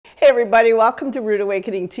Hey everybody, welcome to Root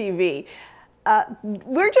Awakening TV.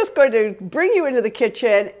 We're just going to bring you into the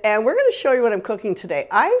kitchen and we're going to show you what I'm cooking today.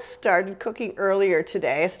 I started cooking earlier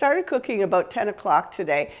today. I started cooking about 10 o'clock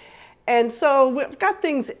today. And so we've got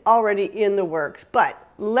things already in the works. But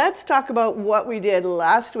let's talk about what we did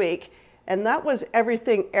last week, and that was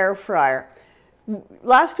everything air fryer.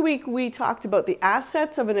 Last week we talked about the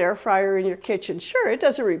assets of an air fryer in your kitchen. Sure, it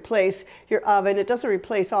doesn't replace your oven, it doesn't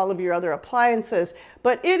replace all of your other appliances,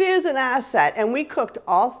 but it is an asset, and we cooked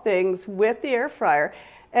all things with the air fryer.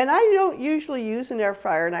 And I don't usually use an air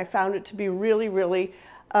fryer, and I found it to be really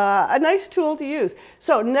a nice tool to use.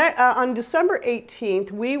 So on December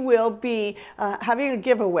 18th, we will be having a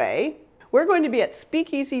giveaway. We're going to be at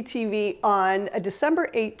Speakeasy TV on December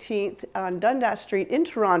 18th on Dundas Street in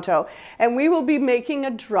Toronto, and we will be making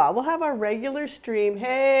a draw. We'll have our regular stream.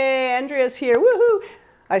 Hey, Andrea's here, woohoo!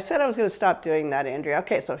 I said I was going to stop doing that, Andrea.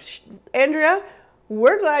 Okay, so Andrea,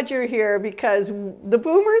 we're glad you're here because the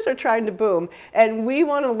boomers are trying to boom, and we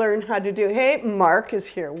want to learn how to do. Hey, Mark is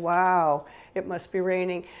here. Wow, it must be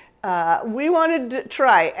raining. We wanted to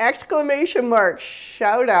try, exclamation mark,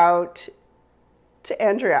 shout out to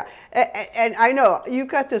Andrea. And I know you've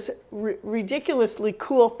got this ridiculously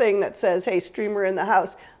cool thing that says, hey, streamer in the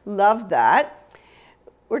house. Love that.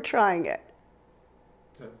 We're trying it.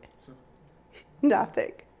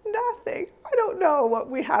 Nothing. I don't know what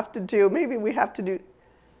we have to do. Maybe we have to do.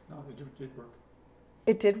 No, it did work.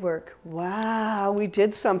 It did work. Wow, we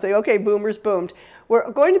did something. Okay, boomers boomed.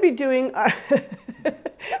 We're going to be doing our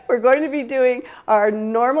our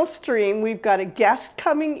normal stream. We've got a guest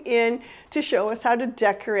coming in to show us how to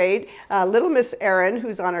decorate. Little Miss Erin,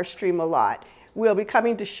 who's on our stream a lot, will be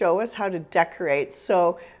coming to show us how to decorate.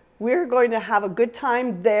 So we're going to have a good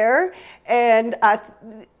time there, and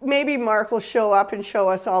maybe Mark will show up and show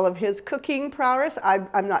us all of his cooking prowess.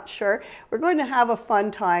 I'm not sure. We're going to have a fun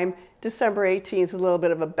time. December 18th, a little bit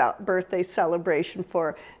of a birthday celebration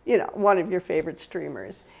for, you know, one of your favorite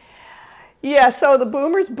streamers. Yeah, so the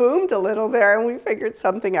boomers boomed a little there and we figured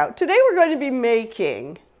something out. Today we're going to be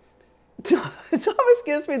making, it almost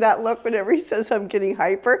gives me that look whenever he says I'm getting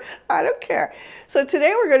hyper. I don't care. So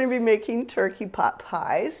today we're going to be making turkey pot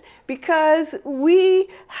pies because we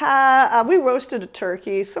roasted a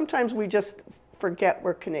turkey. Sometimes we just forget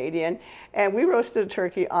we're Canadian, and we roasted a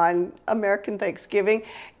turkey on American Thanksgiving,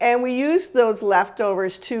 and we used those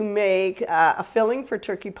leftovers to make a filling for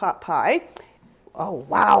turkey pot pie. Oh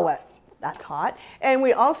wow, that's hot. And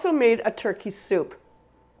we also made a turkey soup.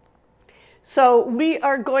 So we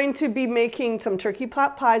are going to be making some turkey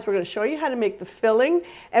pot pies. We're going to show you how to make the filling,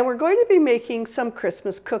 and we're going to be making some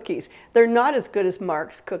Christmas cookies. They're not as good as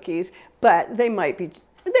Mark's cookies, but they might be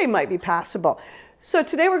passable. So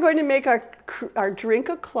today we're going to make our drink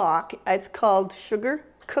o'clock. It's called Sugar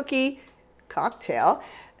Cookie Cocktail.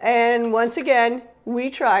 And once again,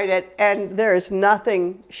 we tried it and there's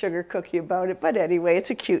nothing sugar cookie about it. But anyway,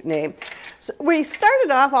 it's a cute name. So we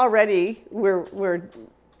started off already, we're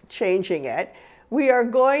changing it. We are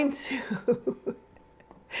going to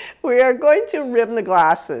rim the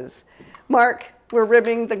glasses. Mark, we're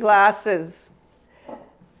rimming the glasses.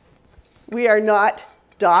 We are not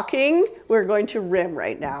docking, we're going to rim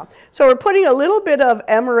right now. So we're putting a little bit of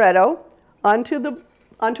amaretto onto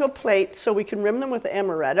a plate so we can rim them with the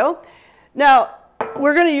amaretto. Now,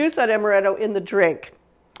 we're going to use that amaretto in the drink.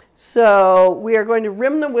 So we are going to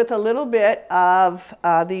rim them with a little bit of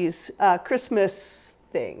these Christmas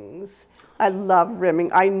things. I love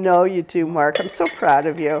rimming. I know you do, Mark. I'm so proud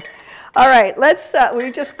of you. All right,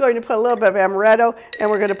 we're just going to put a little bit of amaretto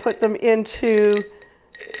and we're going to put them into.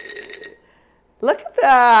 Look at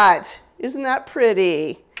that. Isn't that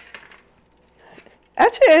pretty?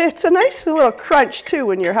 It's a nice little crunch too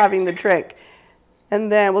when you're having the drink.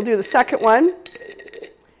 And then we'll do the second one.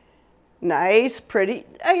 Nice, pretty.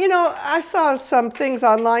 You know, I saw some things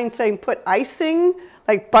online saying put icing,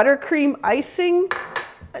 like buttercream icing.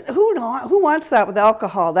 Who wants that with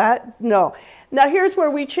alcohol? No. Now here's where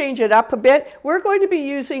we change it up a bit. We're going to be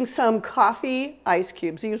using some coffee ice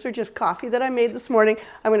cubes. These are just coffee that I made this morning.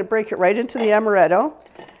 I'm going to break it right into the amaretto.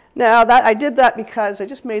 Now I did that because I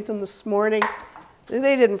just made them this morning.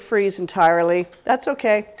 They didn't freeze entirely. That's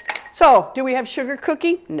okay. So do we have sugar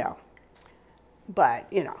cookie? No. But,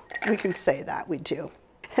 you know, we can say that we do.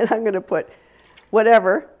 And I'm going to put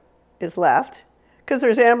whatever is left because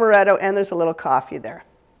there's amaretto and there's a little coffee there.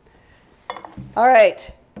 All right.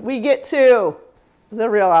 We get to the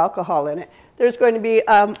real alcohol in it. There's going to be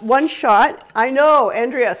 1 shot. I know,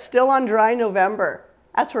 Andrea, still on dry November.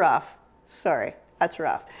 That's rough. Sorry, that's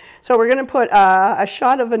rough. So we're going to put a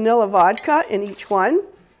shot of vanilla vodka in each one.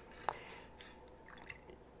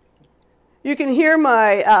 You can hear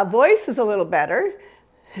my voice is a little better.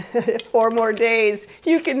 4 more days,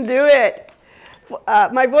 you can do it.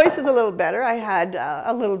 My voice is a little better. I had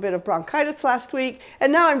a little bit of bronchitis last week,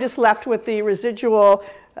 and now I'm just left with the residual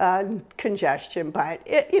congestion, but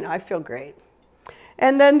I feel great.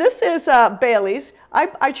 And then this is Bailey's.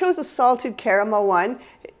 I chose a salted caramel one,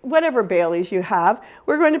 whatever Bailey's you have.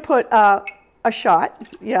 We're going to put a shot.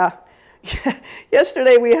 Yeah.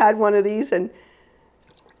 Yesterday we had one of these, and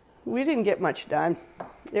we didn't get much done.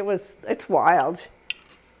 It's wild.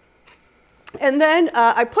 And then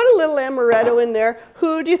I put a little amaretto in there.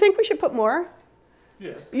 Do you think we should put more?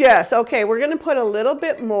 Yes. Yes, okay, we're going to put a little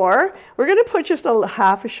bit more. We're going to put just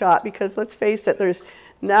half a shot because let's face it, there's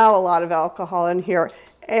now a lot of alcohol in here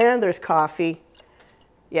and there's coffee.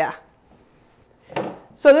 Yeah.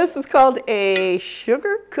 So this is called a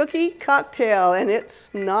sugar cookie cocktail and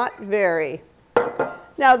it's not very.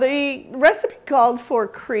 Now the recipe called for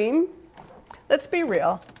cream. Let's be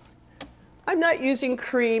real. I'm not using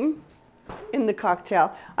cream in the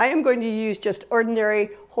cocktail. I am going to use just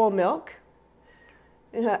ordinary whole milk.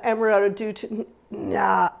 Amaretto due to,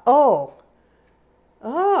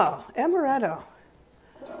 amaretto.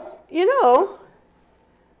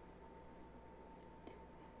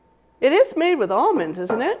 It is made with almonds,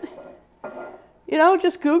 isn't it?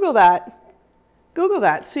 Just Google that. Google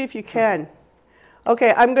that, see if you can.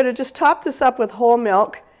 Okay, I'm going to just top this up with whole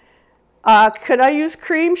milk. Could I use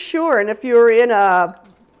cream? Sure, and if you're in a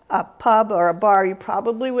pub or a bar, you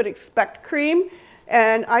probably would expect cream,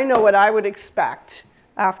 and I know what I would expect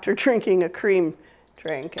after drinking a cream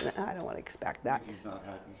drink, and I don't want to expect that. He's not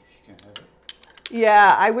happy. She can't have it.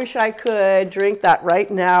 Yeah, I wish I could drink that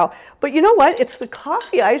right now. But you know what? It's the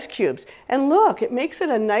coffee ice cubes. And look, it makes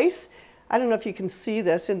it a nice, I don't know if you can see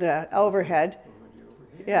this in the overhead.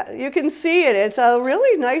 Yeah, you can see it. It's a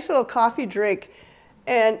really nice little coffee drink.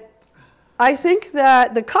 And I think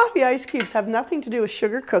that the coffee ice cubes have nothing to do with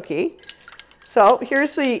sugar cookie. So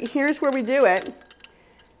here's where we do it.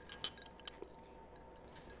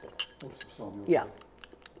 Yeah.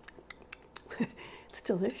 It's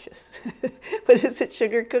delicious. But is it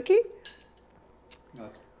sugar cookie?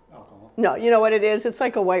 Not alcohol. No, you know what it is? It's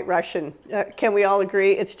like a White Russian. Can we all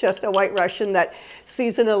agree? It's just a White Russian that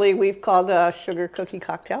seasonally we've called a sugar cookie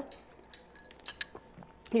cocktail.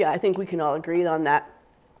 Yeah, I think we can all agree on that.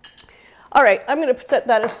 All right, I'm going to set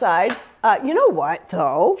that aside. You know what,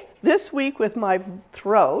 though? This week with my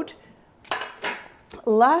throat,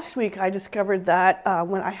 last week I discovered that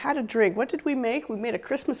when I had a drink, what did we make? We made a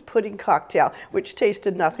Christmas pudding cocktail, which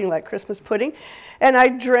tasted nothing like Christmas pudding. And I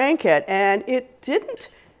drank it, and it didn't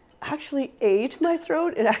actually aid my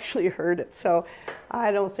throat. It actually hurt it. So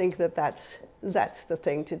I don't think that that's the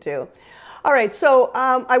thing to do. All right, so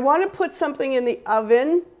I want to put something in the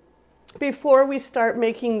oven before we start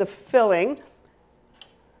making the filling.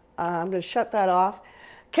 I'm going to shut that off.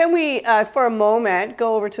 Can we, for a moment,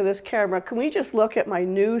 go over to this camera? Can we just look at my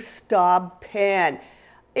new Staub pan?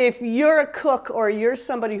 If you're a cook or you're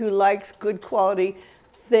somebody who likes good quality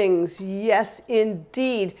things, yes,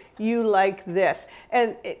 indeed, you like this.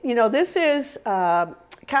 And, this is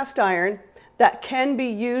cast iron that can be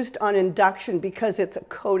used on induction because it's a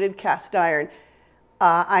coated cast iron.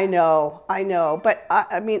 I know, but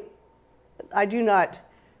I mean, I do not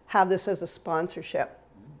have this as a sponsorship.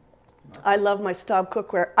 I love my Staub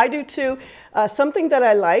cookware. I do too. Something that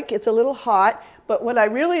I like, it's a little hot, but what I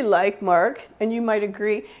really like, Mark, and you might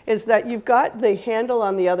agree, is that you've got the handle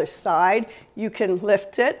on the other side. You can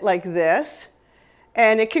lift it like this,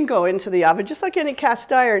 and it can go into the oven, just like any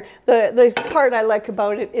cast iron. The part I like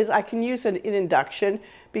about it is I can use it in induction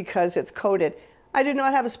because it's coated. I do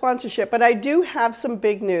not have a sponsorship, but I do have some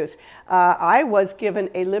big news. I was given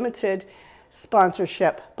a limited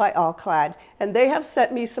sponsorship by Allclad, and they have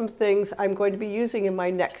sent me some things I'm going to be using in my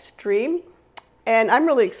next stream, and I'm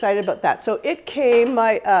really excited about that. So it came,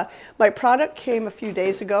 my product came a few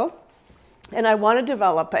days ago, and I want to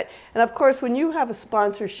develop it. And of course, when you have a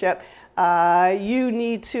sponsorship, you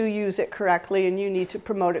need to use it correctly and you need to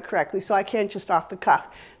promote it correctly. So I can't just off the cuff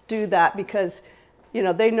do that because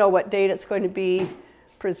they know what date it's going to be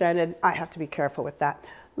presented. I have to be careful with that.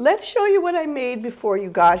 Let's show you what I made before you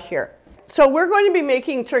got here. So we're going to be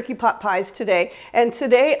making turkey pot pies today, and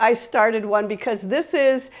today I started one because this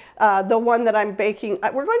is the one that I'm baking.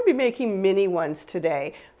 We're going to be making mini ones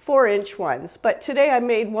today, 4-inch ones, but today I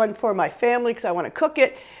made one for my family because I want to cook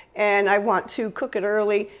it, and I want to cook it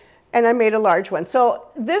early, and I made a large one. So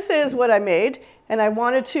this is what I made, and I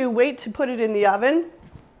wanted to wait to put it in the oven.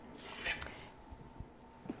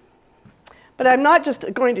 But I'm not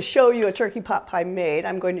just going to show you a turkey pot pie made.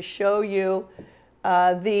 I'm going to show you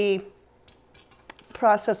the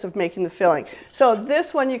process of making the filling. So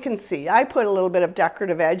this one you can see, I put a little bit of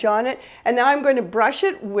decorative edge on it, and now I'm going to brush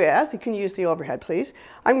it with, you can use the overhead please,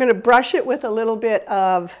 I'm going to brush it with a little bit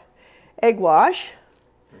of egg wash.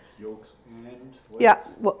 That's yolks and whites. Yeah,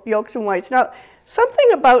 well, yolks and whites. Now,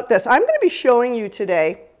 something about this, I'm going to be showing you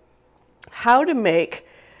today how to make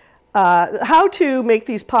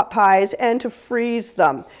these pot pies and to freeze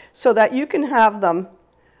them so that you can have them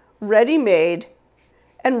ready-made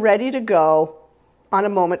and ready to go on a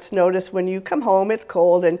moment's notice when you come home, it's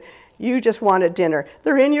cold, and you just want a dinner.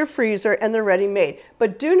 They're in your freezer and they're ready-made.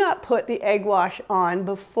 But do not put the egg wash on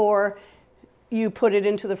before you put it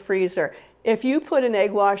into the freezer. If you put an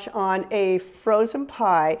egg wash on a frozen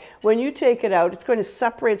pie, when you take it out, it's going to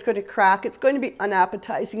separate, it's going to crack, it's going to be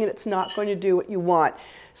unappetizing, and it's not going to do what you want.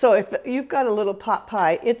 So if you've got a little pot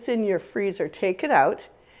pie, it's in your freezer, take it out,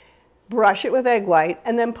 brush it with egg white,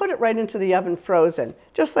 and then put it right into the oven frozen,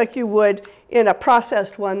 just like you would in a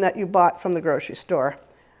processed one that you bought from the grocery store.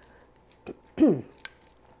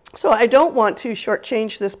 So I don't want to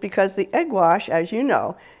shortchange this because the egg wash, as you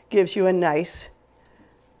know, gives you a nice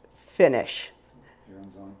finish.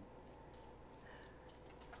 Aaron's on.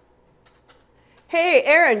 Hey,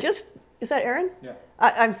 Aaron, is that Aaron? Yeah.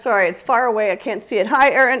 I'm sorry, it's far away, I can't see it. Hi,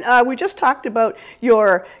 Aaron. We just talked about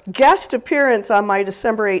your guest appearance on my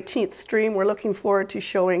December 18th stream. We're looking forward to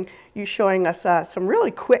showing us some really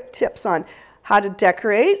quick tips on how to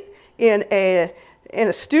decorate in a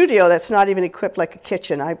studio that's not even equipped like a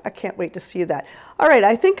kitchen. I can't wait to see that. All right,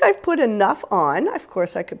 I think I've put enough on. Of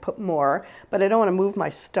course, I could put more, but I don't want to move my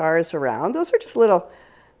stars around. Those are just little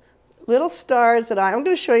stars that I'm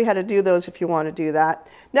going to show you how to do those if you want to do that.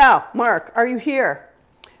 Now, Mark, are you here?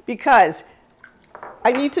 Because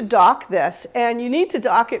I need to dock this, and you need to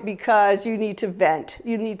dock it because you need to vent.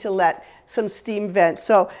 You need to let some steam vent.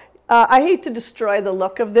 So I hate to destroy the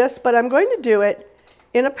look of this, but I'm going to do it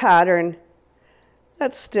in a pattern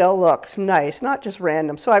that still looks nice, not just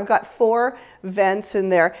random. So I've got 4 vents in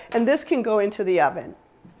there, and this can go into the oven.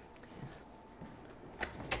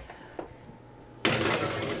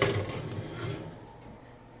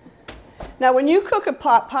 Now, when you cook a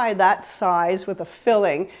pot pie that size with a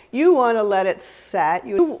filling, you want to let it set.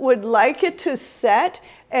 You would like it to set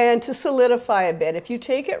and to solidify a bit. If you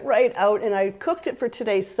take it right out, and I cooked it for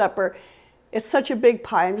today's supper, it's such a big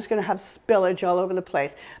pie, I'm just going to have spillage all over the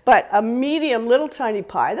place. But a medium, little tiny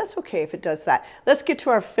pie, that's okay if it does that. Let's get to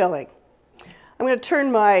our filling. I'm going to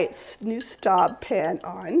turn my new Staub pan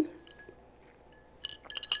on.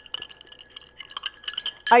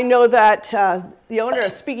 I know that the owner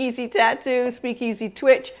of Speakeasy Tattoo, Speakeasy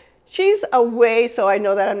Twitch, she's away, so I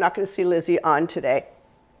know that I'm not going to see Lizzie on today.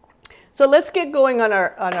 So let's get going on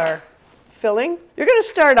our filling. You're going to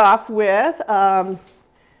start off with,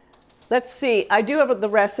 let's see, I do have the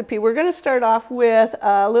recipe. We're going to start off with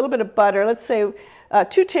a little bit of butter. Let's say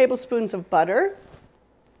 2 tablespoons of butter.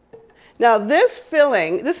 Now this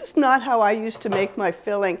filling, this is not how I used to make my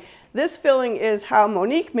filling. This filling is how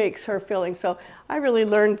Monique makes her filling. So I really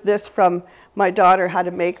learned this from my daughter, how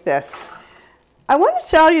to make this. I want to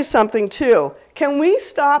tell you something too. Can we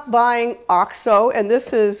stop buying OXO, and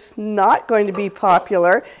this is not going to be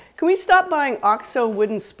popular, can we stop buying OXO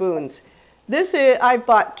wooden spoons? I've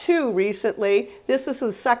bought 2 recently. This is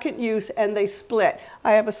the second use, and they split.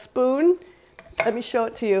 I have a spoon. Let me show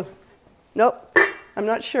it to you. Nope, I'm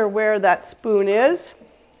not sure where that spoon is.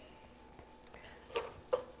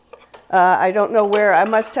 I don't know where. I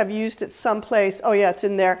must have used it someplace. Oh yeah, it's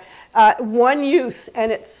in there. 1 use,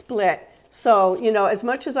 and it's split. So, you know, as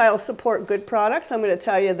much as I'll support good products, I'm going to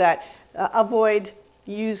tell you that avoid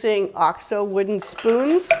using OXO wooden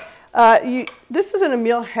spoons. This is an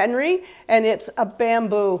Emile Henry, and it's a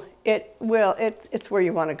bamboo. It's where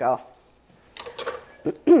you want to go.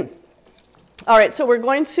 All right, so we're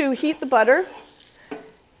going to heat the butter.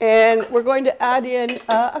 And we're going to add in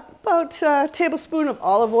about a tablespoon of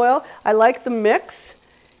olive oil. I like the mix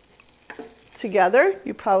together.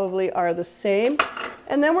 You probably are the same.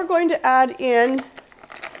 And then we're going to add in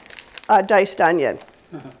a diced onion.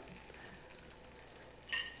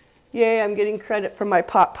 Yay, I'm getting credit for my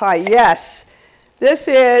pot pie. Yes, this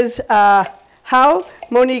is how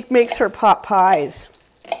Monique makes her pot pies.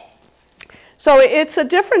 So it's a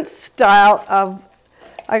different style of,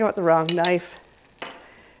 I got the wrong knife.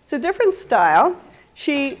 It's a different style.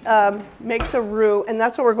 She makes a roux, and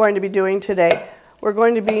that's what we're going to be doing today. We're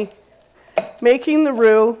going to be making the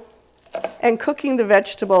roux and cooking the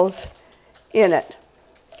vegetables in it.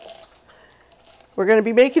 We're going to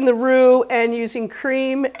be making the roux and using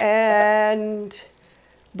cream and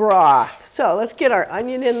broth. So let's get our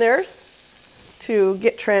onion in there to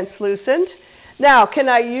get translucent. Now, can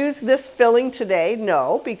I use this filling today?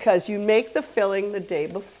 No, because you make the filling the day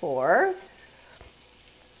before,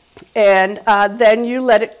 and then you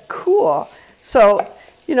let it cool. So,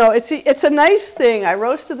 you know, it's a nice thing. I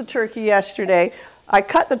roasted the turkey yesterday. I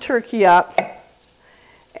cut the turkey up,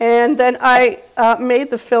 and then I made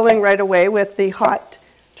the filling right away with the hot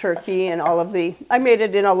turkey and all of the, I made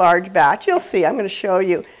it in a large batch. You'll see, I'm going to show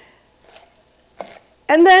you.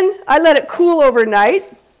 And then I let it cool overnight,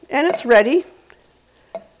 and it's ready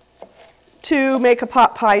to make a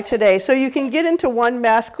pot pie today. So you can get into one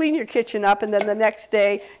mess, clean your kitchen up, and then the next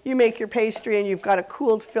day you make your pastry and you've got a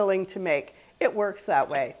cooled filling to make. It works that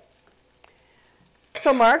way.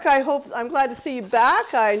 So Mark, I'm glad to see you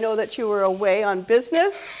back. I know that you were away on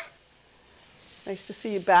business. Nice to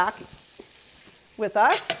see you back with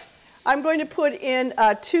us. I'm going to put in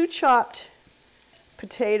 2 chopped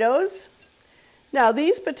potatoes. Now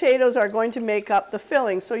these potatoes are going to make up the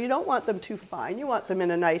filling, so you don't want them too fine. You want them in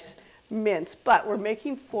a nice mince, but we're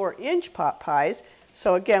making 4-inch pot pies,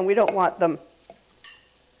 so again, we don't want them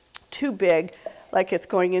too big, like it's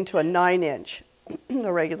going into a 9-inch,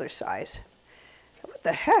 the regular size. What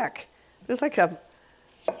the heck? There's like a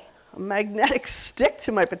magnetic stick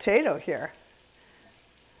to my potato here.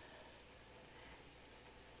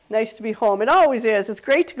 Nice to be home. It always is. It's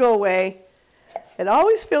great to go away. It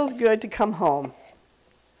always feels good to come home.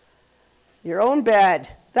 Your own bed.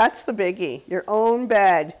 That's the biggie. Your own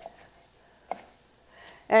bed.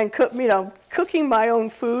 And cooking my own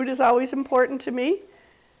food is always important to me.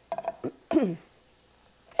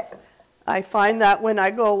 I find that when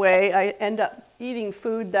I go away, I end up eating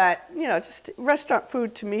food that, just restaurant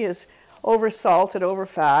food to me is over salted, over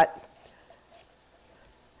fat.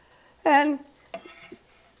 And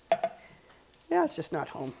yeah, it's just not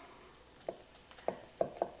home.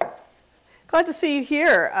 Glad to see you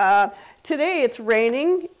here. Today it's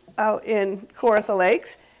raining out in Kawartha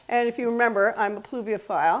Lakes. And if you remember, I'm a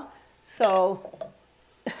pluviophile, so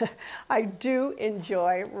I do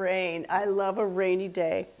enjoy rain. I love a rainy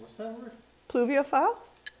day. What's that word? Pluviophile?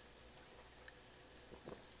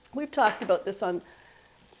 We've talked about this on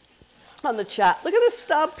the chat. Look at this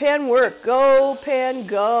stop pan work. Go, pan,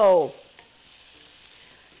 go.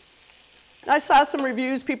 I saw some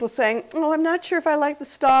reviews, people saying, oh, I'm not sure if I like the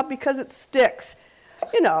stop because it sticks.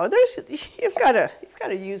 You've got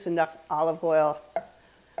to use enough olive oil.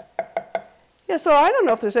 Yeah, so I don't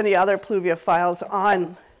know if there's any other pluviophiles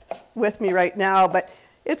on with me right now, but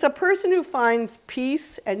it's a person who finds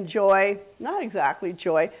peace and joy, not exactly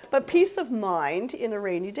joy, but peace of mind in a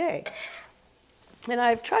rainy day. And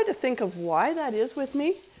I've tried to think of why that is with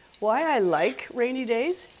me, why I like rainy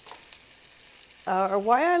days, or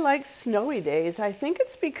why I like snowy days. I think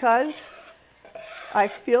it's because I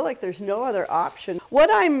feel like there's no other option. What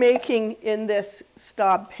I'm making in this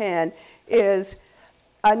stop pan is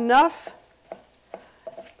enough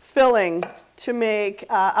filling to make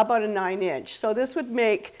about a 9-inch. So this would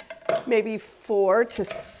make maybe 4 to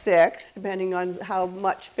 6, depending on how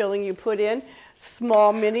much filling you put in,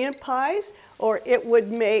 small mini pies, or it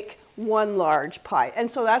would make 1 large pie.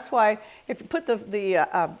 And so that's why, if you put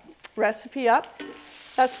the recipe up,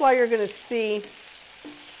 that's why you're going to see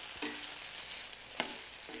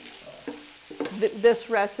this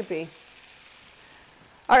recipe.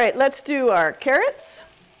 All right, let's do our carrots.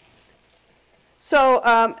 So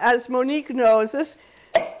as Monique knows,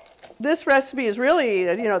 this recipe is really,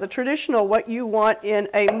 the traditional what you want in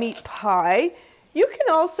a meat pie. You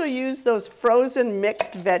can also use those frozen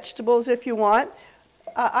mixed vegetables if you want.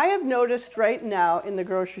 I have noticed right now in the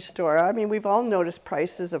grocery store, I mean, we've all noticed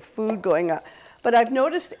prices of food going up, but I've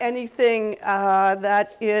noticed anything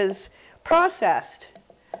that is processed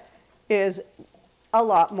is a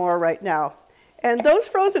lot more right now. And those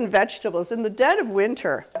frozen vegetables in the dead of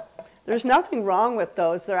winter, there's nothing wrong with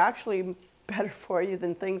those. They're actually better for you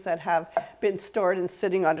than things that have been stored and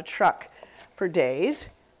sitting on a truck for days.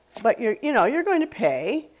 But you're going to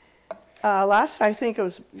pay. Last, I think it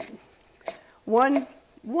was one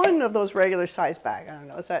of those regular size bags. I don't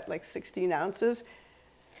know, is that like 16 ounces?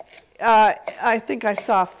 I think I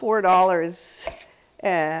saw $4,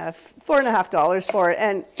 $4.50 for it.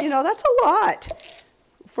 And, that's a lot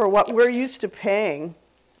for what we're used to paying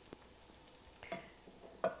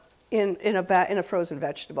in a frozen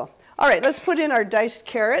vegetable. All right, let's put in our diced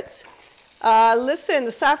carrots. Listen,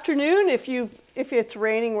 this afternoon, if it's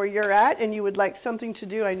raining where you're at and you would like something to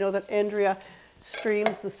do, I know that Andrea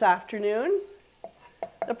streams this afternoon.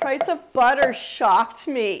 The price of butter shocked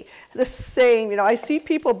me. The same, I see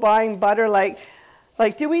people buying butter like,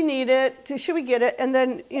 do we need it? Should we get it? And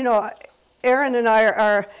then, Erin and I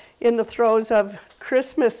are in the throes of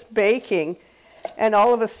Christmas baking. and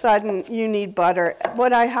all of a sudden you need butter.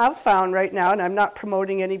 What I have found right now, and I'm not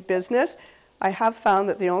promoting any business, I have found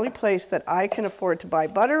that the only place that I can afford to buy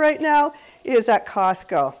butter right now is at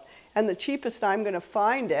Costco. And the cheapest I'm going to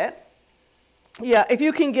find it, yeah, if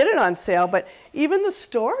you can get it on sale, but even the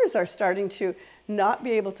stores are starting to not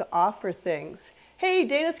be able to offer things. Hey,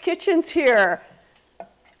 Dana's Kitchen's here.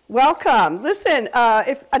 Welcome. Listen,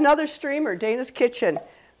 if another streamer, Dana's Kitchen,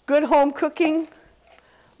 good home cooking,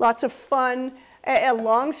 lots of fun, a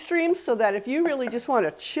long stream so that if you really just want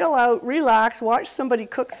to chill out, relax, watch somebody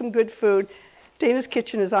cook some good food, Dana's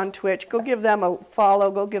Kitchen is on Twitch. Go give them a follow,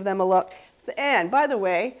 go give them a look. And by the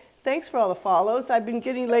way, thanks for all the follows I've been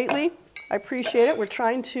getting lately. I appreciate it. We're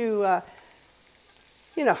trying to,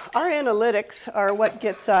 you know, our analytics are what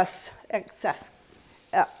gets us access,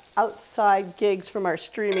 outside gigs from our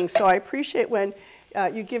streaming. So I appreciate when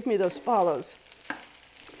you give me those follows.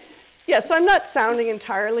 Yeah, so I'm not sounding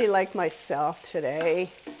entirely like myself today.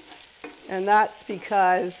 And that's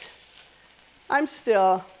because I'm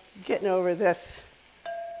still getting over this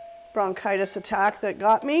bronchitis attack that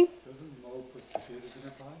got me. Doesn't Mo put potatoes in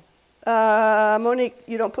her pie? Monique,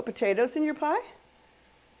 you don't put potatoes in your pie?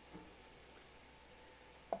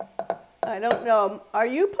 I don't know. Are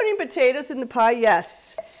you putting potatoes in the pie?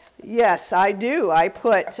 Yes. Yes, I do. I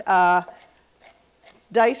put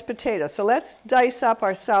diced potatoes. So let's dice up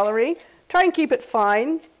our celery. Try and keep it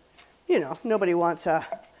fine. You know, nobody wants a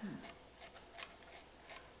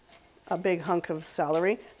big hunk of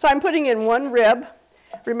celery. So I'm putting in 1 rib.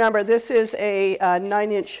 Remember, this is a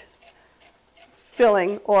 9-inch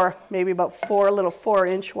filling, or maybe about 4 little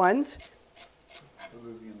 4-inch ones.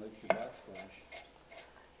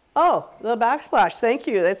 Oh, the backsplash, thank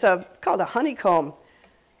you. It's called a honeycomb.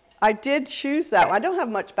 I did choose that. I don't have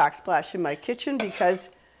much backsplash in my kitchen because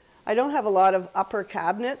I don't have a lot of upper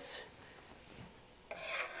cabinets,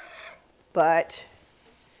 but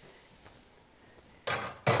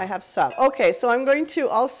I have some. Okay, so I'm going to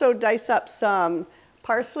also dice up some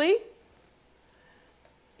parsley.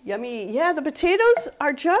 Yummy. Yeah, the potatoes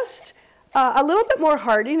are just a little bit more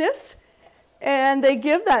hardiness, and they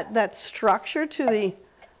give that structure to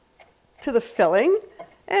the filling.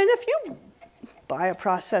 And if you buy a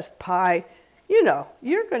processed pie, you know,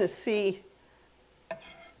 you're going to see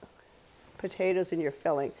potatoes in your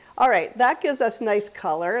filling. All right, that gives us nice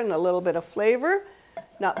color and a little bit of flavor.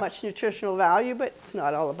 Not much nutritional value, but it's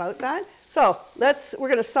not all about that. So we're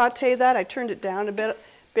going to saute that. I turned it down a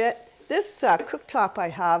bit. This cooktop I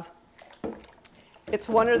have, it's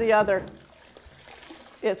one or the other.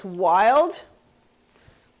 It's wild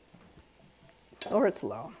or it's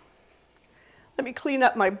low. Let me clean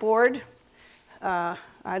up my board. I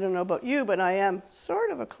don't know about you, but I am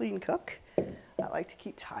sort of a clean cook. I like to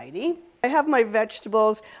keep tidy. I have my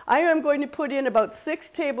vegetables. I am going to put in about 6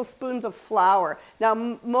 tablespoons of flour.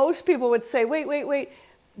 Now, most people would say, wait,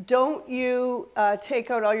 don't you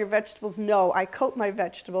take out all your vegetables? No, I coat my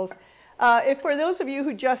vegetables. For those of you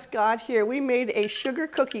who just got here, we made a sugar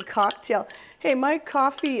cookie cocktail. Hey, my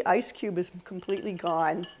coffee ice cube is completely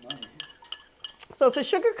gone. So it's a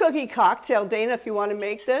sugar cookie cocktail. Dana, if you want to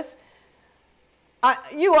make this.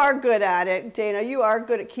 You are good at it, Dana. You are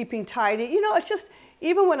good at keeping tidy. You know, it's just,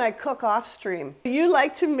 even when I cook off stream, you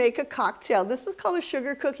like to make a cocktail. This is called a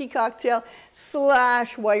sugar cookie cocktail /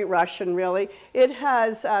 White Russian, really. It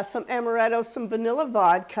has some amaretto, some vanilla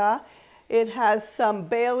vodka. It has some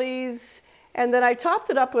Baileys. And then I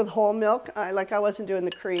topped it up with whole milk, like I wasn't doing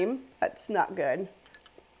the cream. That's not good.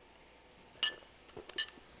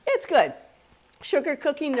 It's good. Sugar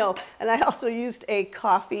cookie, no. And I also used a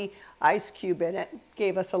coffee ice cube in it.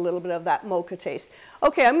 Gave us a little bit of that mocha taste.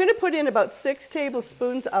 Okay, I'm going to put in about 6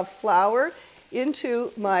 tablespoons of flour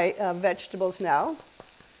into my vegetables now.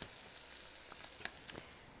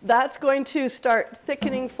 That's going to start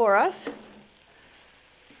thickening for us.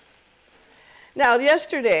 Now,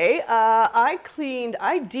 yesterday, I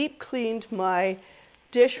deep cleaned my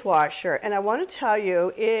dishwasher. And I want to tell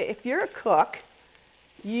you, if you're a cook,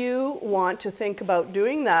 you want to think about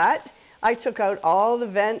doing that. I took out all the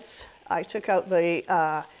vents. I took out the,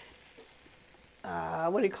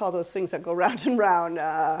 what do you call those things that go round and round?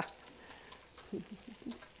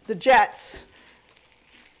 The jets.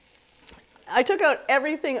 I took out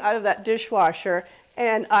everything out of that dishwasher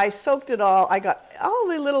and I soaked it all. I got all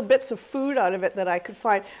the little bits of food out of it that I could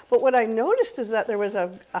find. But what I noticed is that there was a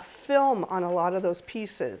film on a lot of those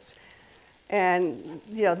pieces. And,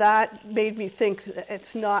 you know, that made me think that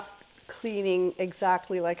it's not cleaning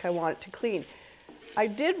exactly like I want it to clean. I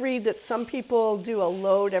did read that some people do a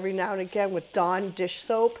load every now and again with Dawn dish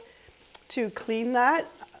soap to clean that.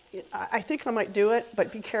 I think I might do it,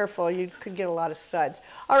 but be careful. You could get a lot of suds.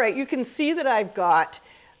 All right, you can see that I've got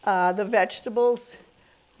the vegetables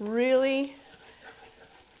really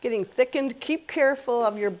getting thickened. Keep careful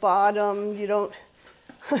of your bottom. You don't,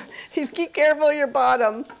 you keep careful of your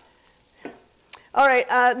bottom. All right,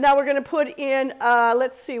 now we're gonna put in,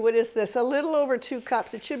 let's see, what is this? A little over 2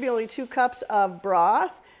 cups. It should be only 2 cups of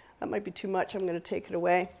broth. That might be too much. I'm gonna take it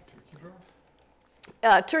away. Turkey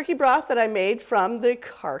broth? Turkey broth that I made from the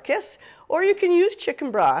carcass, or you can use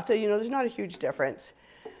chicken broth. You know, there's not a huge difference.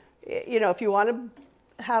 You know, if you want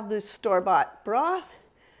to have this store-bought broth,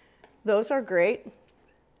 those are great.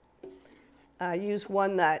 Use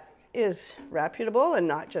one that is reputable and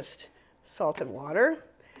not just salted water.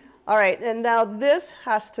 All right, and now this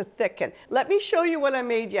has to thicken. Let me show you what I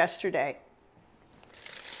made yesterday.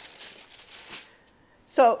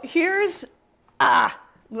 So here's,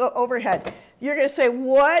 overhead. You're gonna say,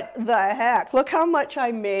 what the heck? Look how much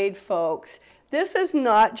I made, folks. This is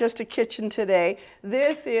not just a kitchen today.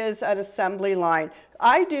 This is an assembly line.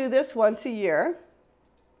 I do this once a year.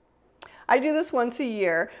 I do this once a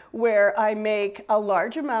year where I make a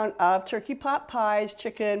large amount of turkey pot pies,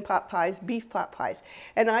 chicken pot pies, beef pot pies,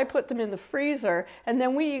 and I put them in the freezer, and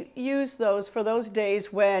then we use those for those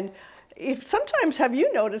days when, sometimes have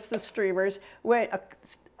you noticed the streamers, when,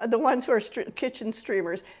 the ones who are kitchen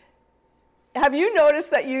streamers, have you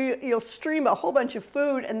noticed that you'll stream a whole bunch of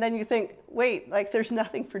food and then you think, wait, like there's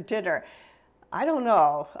nothing for dinner? I don't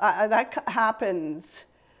know, that happens.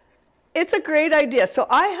 It's a great idea. So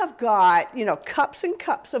I have got, you know, cups and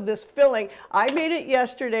cups of this filling. I made it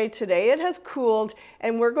yesterday. Today it has cooled,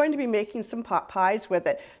 and we're going to be making some pot pies with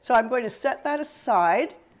it. So I'm going to set that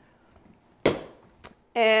aside.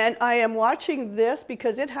 And I am watching this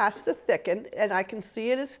because it has to thicken, and I can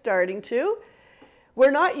see it is starting to.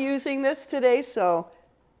 We're not using this today, so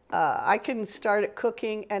I can start it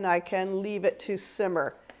cooking, and I can leave it to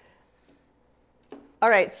simmer. All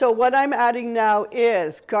right, so what I'm adding now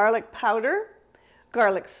is garlic powder,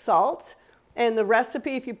 garlic salt, and the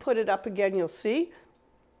recipe, if you put it up again, you'll see.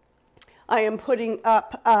 I am putting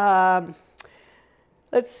up,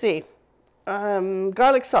 let's see,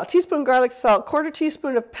 garlic salt, teaspoon garlic salt, 1/4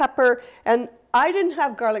 teaspoon of pepper, and I didn't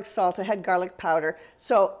have garlic salt, I had garlic powder,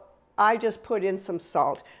 so I just put in some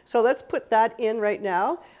salt. So let's put that in right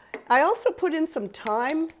now. I also put in some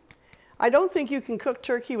thyme. I don't think you can cook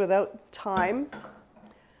turkey without thyme.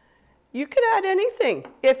 You could add anything.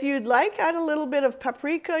 If you'd like, add a little bit of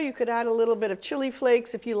paprika. You could add a little bit of chili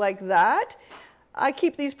flakes if you like that. I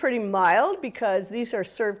keep these pretty mild because these are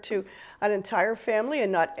served to an entire family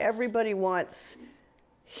and not everybody wants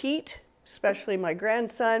heat, especially my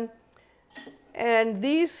grandson. And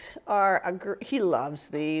these are, he loves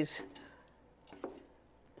these.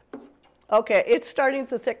 Okay, it's starting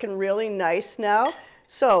to thicken really nice now.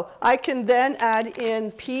 So I can then add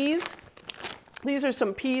in peas. These are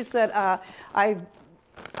some peas that I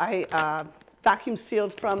vacuum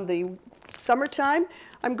sealed from the summertime.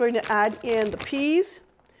 I'm going to add in the peas.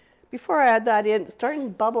 Before I add that in, it's starting to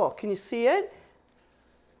bubble. Can you see it?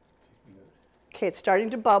 Okay, it's starting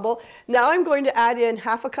to bubble. Now I'm going to add in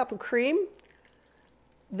 1/2 cup of cream.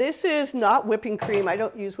 This is not whipping cream. I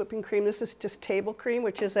don't use whipping cream. This is just table cream,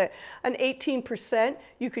 which is an 18%.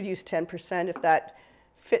 You could use 10% if that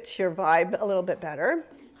fits your vibe a little bit better.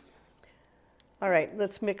 All right,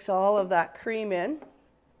 let's mix all of that cream in.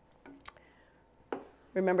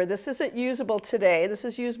 Remember, this isn't usable today. This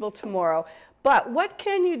is usable tomorrow. But what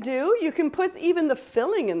can you do? You can put even the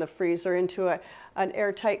filling in the freezer into an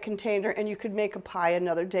airtight container, and you could make a pie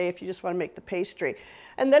another day if you just want to make the pastry.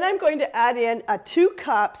 And then I'm going to add in 2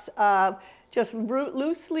 cups of just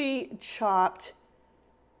loosely chopped,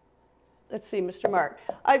 let's see, Mr. Mark.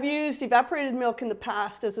 I've used evaporated milk in the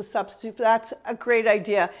past as a substitute. That's a great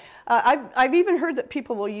idea. I've even heard that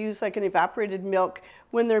people will use like an evaporated milk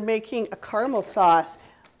when they're making a caramel sauce.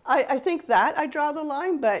 I think that I draw the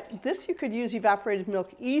line, but this you could use evaporated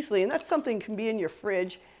milk easily, and that's something that can be in your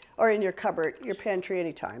fridge or in your cupboard, your pantry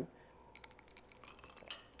anytime.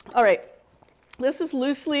 All right, this is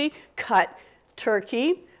loosely cut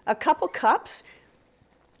turkey, a couple cups.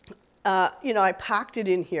 You know, I packed it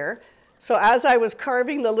in here. So as I was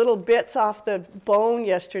carving the little bits off the bone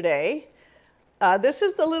yesterday, this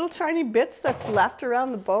is the little tiny bits that's left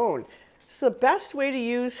around the bone. It's the best way to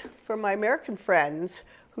use for my American friends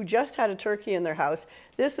who just had a turkey in their house.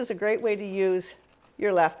 This is a great way to use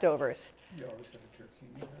your leftovers. You always have a turkey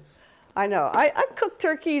in your house. I know. I cook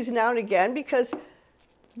turkeys now and again because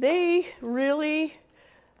they really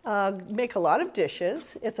make a lot of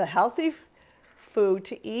dishes. It's a healthy food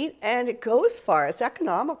to eat, and it goes far. It's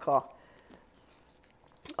economical.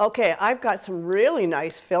 Okay, I've got some really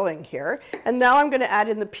nice filling here. And now I'm going to add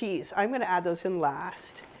in the peas. I'm going to add those in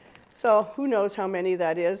last. So who knows how many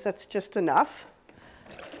that is. That's just enough.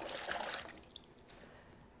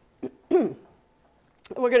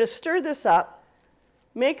 We're going to stir this up,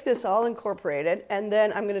 make this all incorporated, and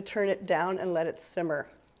then I'm going to turn it down and let it simmer.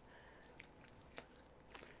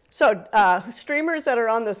 So streamers that are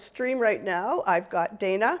on the stream right now, I've got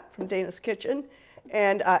Dana from Dana's Kitchen,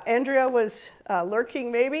 and Andrea was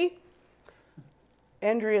lurking maybe.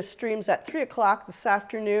 Andrea streams at 3 o'clock this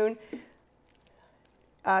afternoon.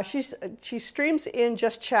 She streams in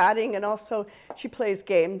just chatting, and also she plays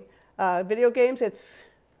video games.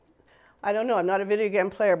 I don't know, I'm not a video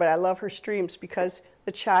game player, but I love her streams because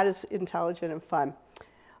the chat is intelligent and fun.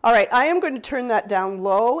 All right, I am going to turn that down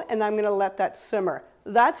low, and I'm going to let that simmer.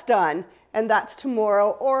 That's done, and that's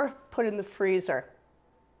tomorrow, or put in the freezer.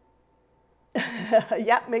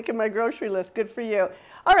 Yep, making my grocery list. Good for you.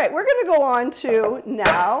 All right, we're going to go on to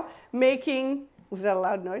now making, was that a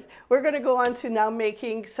loud noise? We're going to go on to now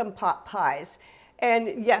making some pot pies.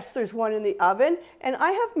 And yes, there's one in the oven, and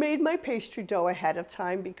I have made my pastry dough ahead of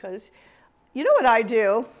time because you know what I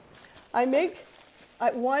do? I make,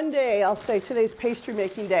 one day, I'll say today's pastry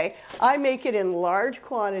making day, I make it in large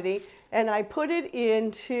quantity, and I put it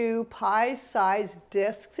into pie-sized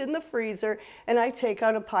discs in the freezer, and I take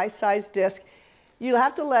out a pie-sized disc. You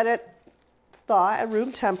have to let it thaw at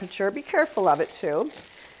room temperature. Be careful of it too.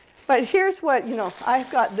 But here's what,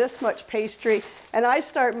 I've got this much pastry, and I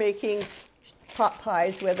start making pot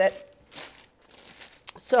pies with it.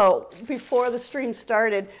 So before the stream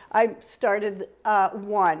started, I started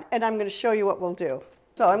one, and I'm going to show you what we'll do.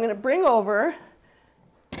 So I'm going to bring over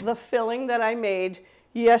the filling that I made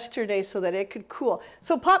yesterday so that it could cool.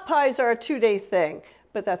 So pot pies are a 2-day thing,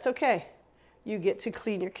 but that's okay. You get to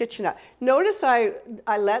clean your kitchen up. Notice I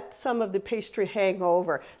let some of the pastry hang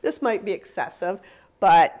over. This might be excessive,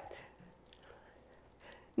 but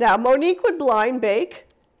now Monique would blind bake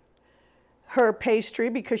her pastry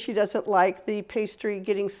because she doesn't like the pastry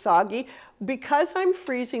getting soggy. Because I'm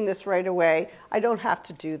freezing this right away, I don't have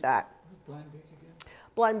to do that. Blind bake again?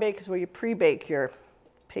 Blind bake is where you pre-bake your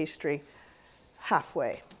pastry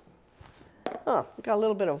halfway. Oh, got a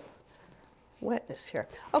little bit of wetness here.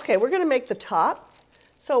 Okay, we're going to make the top.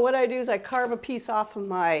 So what I do is I carve a piece off of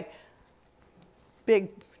my big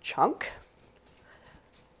chunk,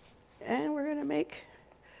 and we're going to make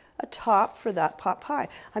a top for that pot pie.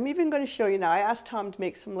 I'm even going to show you now. I asked Tom to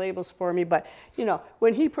make some labels for me, but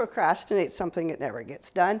when he procrastinates something, it never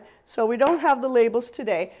gets done. So we don't have the labels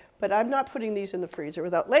today, but I'm not putting these in the freezer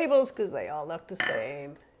without labels because they all look the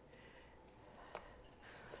same.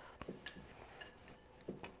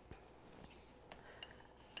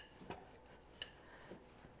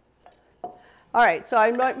 All right, so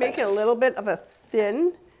I might make it a little bit of a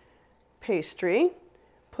thin pastry,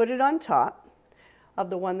 put it on top of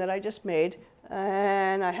the one that I just made,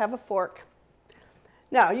 and I have a fork.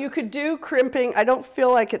 Now, you could do crimping. I don't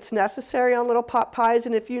feel like it's necessary on little pot pies,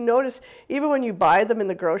 and if you notice, even when you buy them in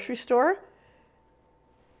the grocery store,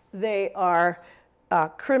 they are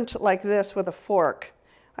crimped like this with a fork.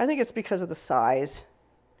 I think it's because of the size.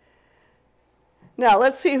 Now,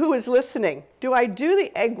 let's see who is listening. Do I do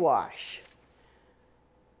the egg wash?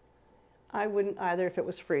 I wouldn't either if it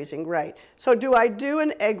was freezing, right. So do I do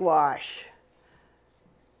an egg wash?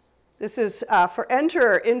 This is for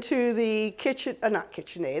enter into the kitchen, not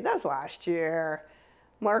KitchenAid, that was last year.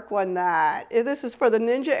 Mark won that. This is for the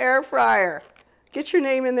Ninja Air Fryer. Get your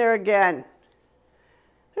name in there again.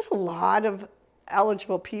 There's a lot of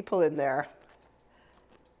eligible people in there.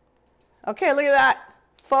 Okay, look at that.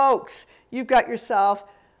 Folks, you've got yourself,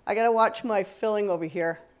 I gotta watch my filling over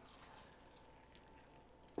here.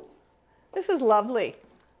 This is lovely,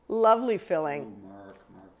 lovely filling.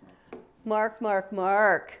 Oh,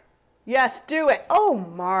 Mark. Yes, do it. Oh,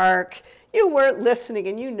 Mark, you weren't listening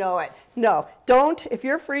and you know it. No, don't, if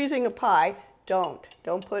you're freezing a pie, don't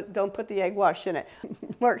put the egg wash in it.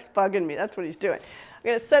 Mark's bugging me, that's what he's doing. I'm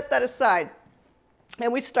gonna set that aside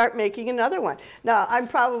and we start making another one. Now, I'm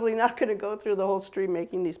probably not gonna go through the whole stream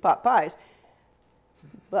making these pot pies,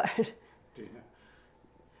 but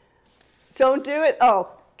don't do it. Oh,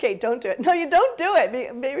 okay, don't do it. No, you don't do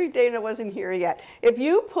it. Maybe Dana wasn't here yet. If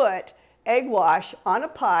you put egg wash on a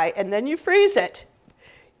pie and then you freeze it,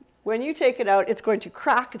 when you take it out, it's going to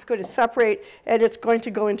crack, it's going to separate, and it's going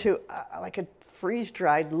to go into like a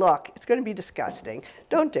freeze-dried look. It's going to be disgusting.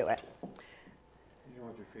 Don't do it. You don't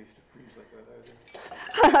want your face to freeze like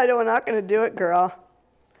that either. I'm not going to do it, girl.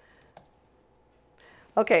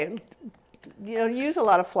 Okay, use a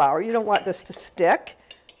lot of flour. You don't want this to stick.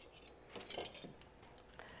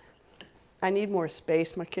 I need more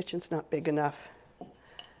space. My kitchen's not big enough.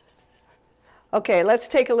 Okay, let's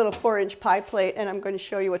take a little 4-inch pie plate, and I'm going to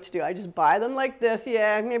show you what to do. I just buy them like this.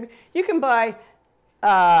 Yeah, maybe you can buy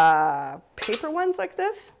paper ones like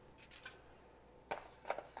this.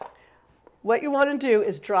 What you want to do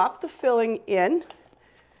is drop the filling in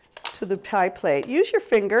to the pie plate. Use your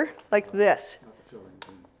finger like this.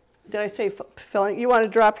 Did I say filling? You want to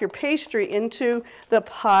drop your pastry into the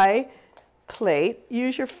pie plate.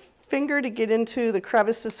 Use your finger to get into the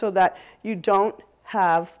crevices so that you don't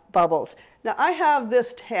have bubbles. Now I have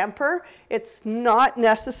this tamper. It's not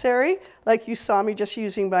necessary, like you saw me just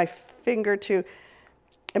using my finger to,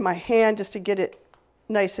 and my hand just to get it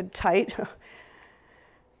nice and tight.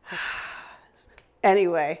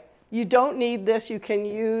 Anyway, you don't need this. You can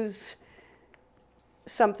use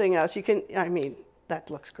something else. You can, I mean, that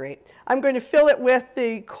looks great. I'm going to fill it with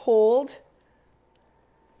the cold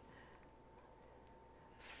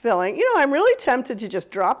filling. You know, I'm really tempted to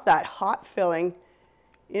just drop that hot filling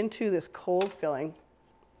into this cold filling.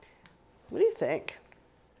 What do you think?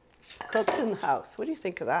 Cooks in the house. What do you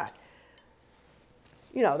think of that?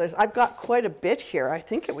 You know, I've got quite a bit here. I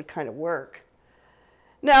think it would kind of work.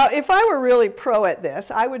 Now, if I were really pro at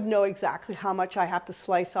this, I would know exactly how much I have to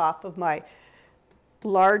slice off of my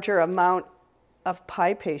larger amount of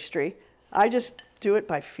pie pastry. I just do it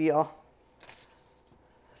by feel.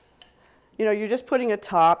 You know, you're just putting a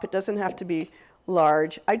top. It doesn't have to be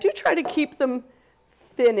large. I do try to keep them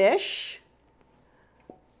thinnish.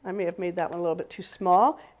 I may have made that one a little bit too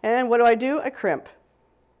small. And what do? I crimp.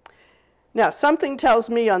 Now, something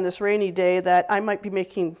tells me on this rainy day that I might be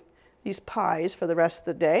making these pies for the rest of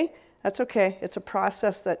the day. That's okay. It's a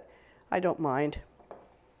process that I don't mind.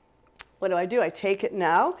 What do? I take it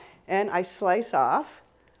now and I slice off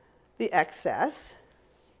the excess,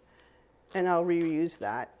 and I'll reuse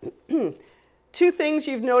that. Two things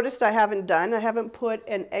you've noticed I haven't done. I haven't put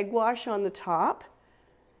an egg wash on the top,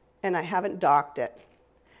 and I haven't docked it.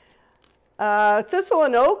 Thistle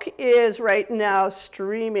and Oak is right now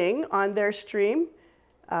streaming on their stream.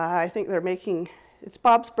 I think they're making, it's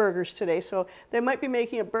Bob's Burgers today, so they might be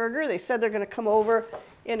making a burger. They said they're going to come over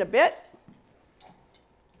in a bit.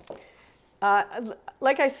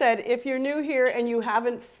 Like I said, if you're new here and you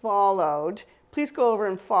haven't followed, please go over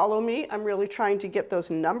and follow me. I'm really trying to get those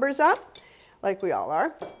numbers up, like we all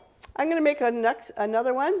are. I'm going to make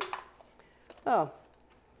another one. Oh.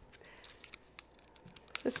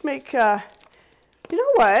 Let's make, you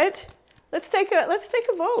know what? Let's take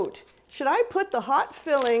a vote. Should I put the hot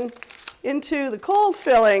filling into the cold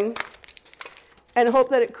filling and hope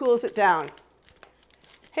that it cools it down?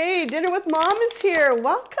 Hey, Dinner with Mom is here.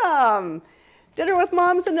 Welcome. Dinner with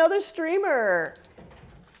Mom's another streamer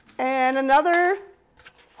and another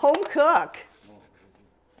home cook.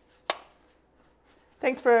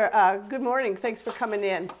 Thanks for, good morning. Thanks for coming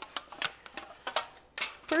in.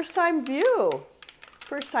 First time view.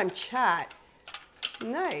 First time chat.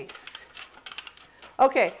 Nice.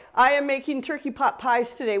 Okay, I am making turkey pot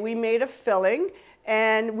pies today. We made a filling,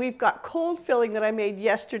 and we've got cold filling that I made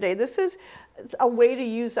yesterday. This is a way to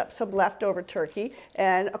use up some leftover turkey,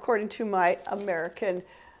 and according to my American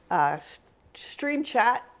stream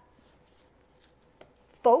chat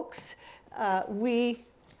folks, we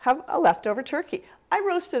have a leftover turkey. I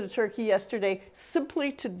roasted a turkey yesterday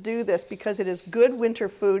simply to do this because it is good winter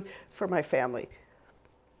food for my family.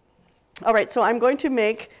 All right, so I'm going to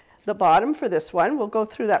make the bottom for this one. We'll go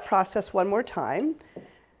through that process one more time.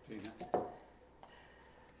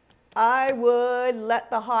 I would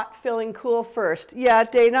let the hot filling cool first. Yeah,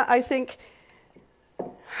 Dana, I think,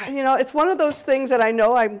 you know, it's one of those things that I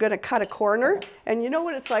know I'm going to cut a corner. And you know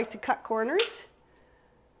what it's like to cut corners?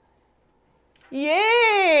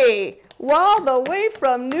 Yay! Well, the way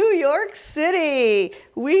from New York City,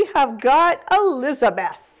 we have got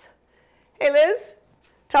Elizabeth. Hey, Liz,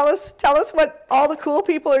 tell us what all the cool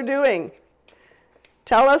people are doing.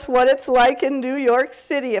 Tell us what it's like in New York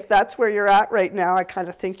City, if that's where you're at right now. I kind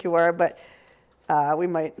of think you are, but we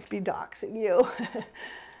might be doxing you.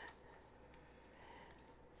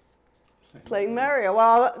 Playing Mario.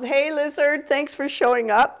 Well, hey, Lizard, thanks for showing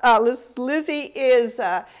up. Lizzie is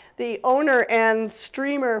the owner and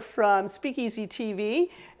streamer from Speakeasy TV,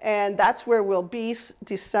 and that's where we'll be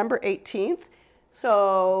December 18th.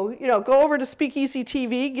 So, you know, go over to Speakeasy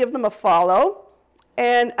TV, give them a follow,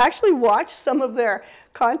 and actually watch some of their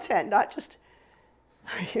content, not just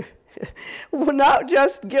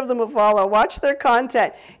give them a follow, watch their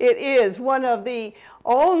content. It is one of the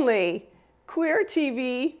only queer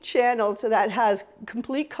TV channels that has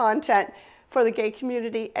complete content for the gay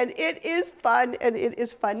community, and it is fun and it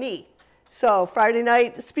is funny. So Friday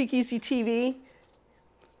night, Speakeasy TV,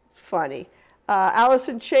 funny.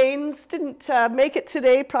 Allison Chains didn't make it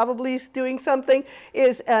today, probably doing something,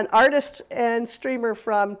 is an artist and streamer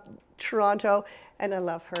from Toronto, and I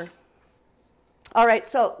love her. All right,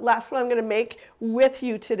 so last one I'm going to make with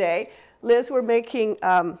you today. Liz, we're making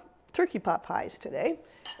turkey pot pies today.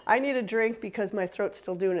 I need a drink because my throat's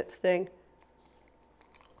still doing its thing.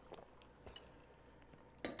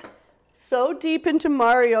 So deep into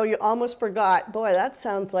Mario, you almost forgot. Boy, that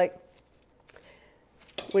sounds like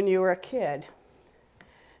when you were a kid.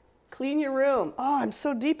 Clean your room. Oh, I'm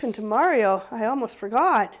so deep into Mario, I almost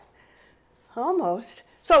forgot. Almost.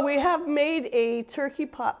 So we have made a turkey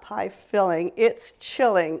pot pie filling. It's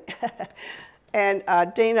chilling. And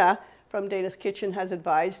Dana from Dana's Kitchen has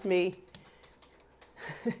advised me,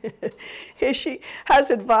 she has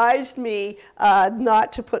advised me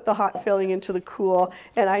not to put the hot filling into the cool.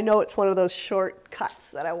 And I know it's one of those shortcuts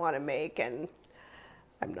that I want to make, and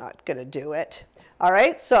I'm not going to do it. All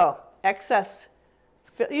right, so excess.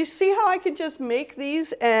 You see how I can just make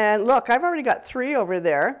these? And look, I've already got 3 over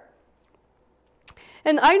there.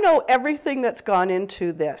 And I know everything that's gone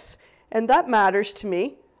into this. And that matters to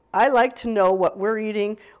me. I like to know what we're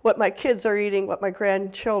eating, what my kids are eating, what my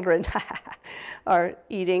grandchildren are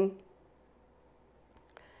eating.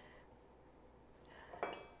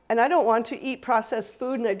 And I don't want to eat processed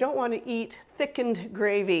food, and I don't want to eat thickened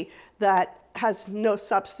gravy that has no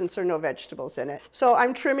substance or no vegetables in it. So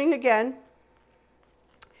I'm trimming again.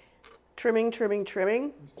 Trimming, trimming,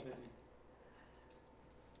 trimming.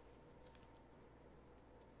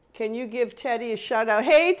 Can you give Teddy a shout out?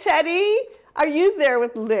 Hey, Teddy, are you there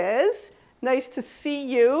with Liz? Nice to see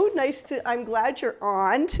you. I'm glad you're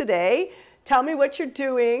on today. Tell me what you're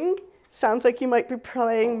doing. Sounds like you might be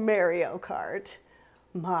playing Mario Kart.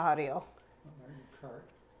 Mario. Mario Kart.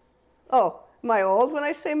 Oh, am I old when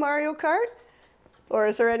I say Mario Kart? Or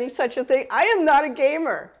is there any such a thing? I am not a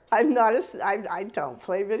gamer. I don't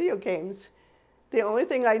play video games. The only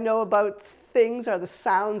thing I know about things are the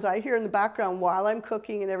sounds I hear in the background while I'm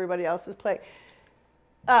cooking and everybody else is playing.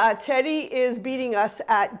 Teddy is beating us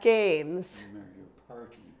at games. Mario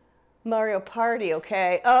Party. Mario Party,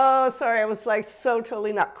 okay. Oh, sorry, I was like so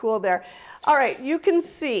totally not cool there. All right, you can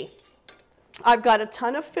see I've got a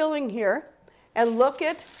ton of filling here, and look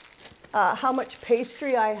at how much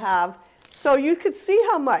pastry I have. So you could see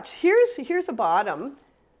how much. Here's a bottom.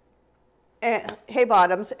 And, hey,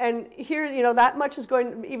 bottoms, and here, you know, that much is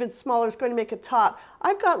going, even smaller is going to make a top.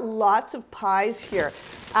 I've got lots of pies here.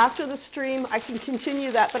 After the stream, I can continue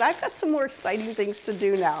that, but I've got some more exciting things to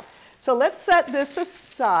do now. So let's set this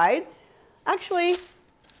aside. Actually,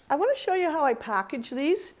 I want to show you how I package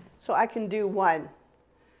these so I can do one.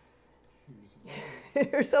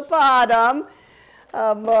 Here's a bottom.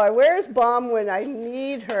 Oh boy, where's Bomb when I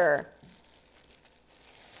need her?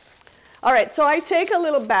 All right, so I take a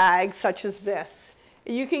little bag such as this.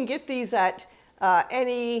 You can get these at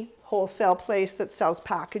any wholesale place that sells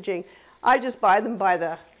packaging. I just buy them by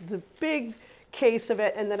the big case of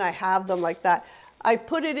it, and then I have them like that. I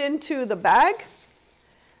put it into the bag,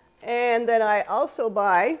 and then I also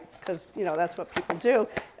buy, because you know that's what people do,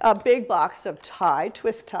 a big box of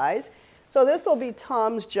twist ties. So this will be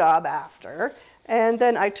Tom's job after, and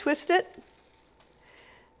then I twist it.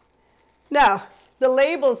 Now, the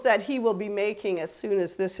labels that he will be making as soon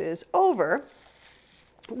as this is over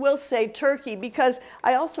will say turkey, because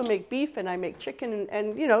I also make beef and I make chicken,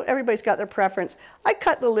 and you know, everybody's got their preference. I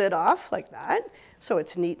cut the lid off like that, so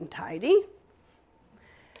it's neat and tidy.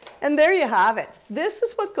 And there you have it. This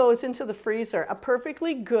is what goes into the freezer, a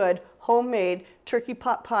perfectly good homemade turkey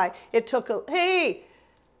pot pie. It took hey,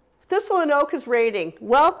 Thistle and Oak is raiding.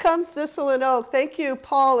 Welcome, Thistle and Oak. Thank you,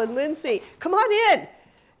 Paul and Lindsay. Come on in.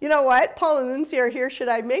 You know what? Paul and Lindsay are here. Should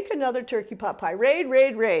I make another turkey pot pie? Raid,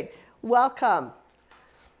 raid, raid. Welcome.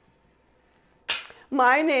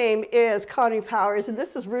 My name is Connie Powers, and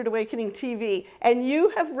this is Rude Awakening TV, and you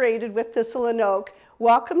have raided with Thistle and Oak.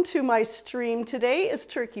 Welcome to my stream. Today is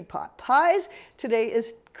turkey pot pies. Today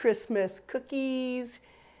is Christmas cookies.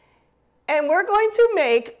 And we're going to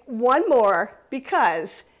make one more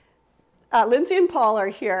because Lindsay and Paul are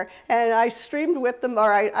here, and I streamed with them,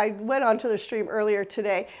 or I went onto their stream earlier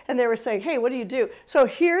today, and they were saying, hey, what do you do? So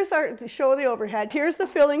here's our, to show the overhead, here's the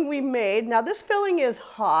filling we made. Now this filling is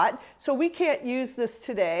hot, so we can't use this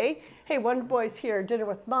today. Hey, one boy's here, Dinner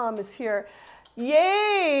with Mom is here.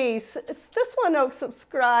 Yay, Thistle and Oak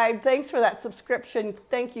subscribed. Thanks for that subscription.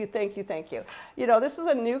 Thank you, thank you, thank you. You know, this is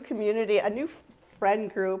a new community, a new friend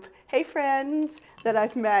group. Hey friends that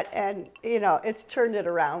I've met, and you know, it's turned it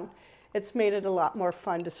around. It's made it a lot more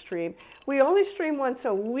fun to stream. We only stream once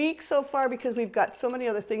a week so far because we've got so many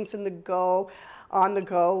other things in the go. on the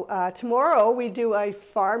go. Tomorrow we do a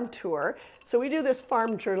farm tour. So we do this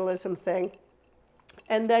farm journalism thing.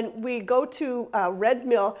 And then we go to Red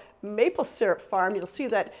Mill Maple Syrup Farm. You'll see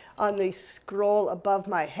that on the scroll above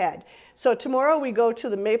my head. So tomorrow we go to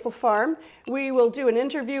the maple farm. We will do an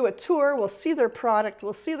interview, a tour. We'll see their product.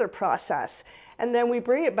 We'll see their process. And then we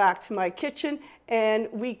bring it back to my kitchen and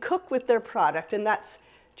we cook with their product. And that's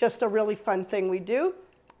just a really fun thing we do.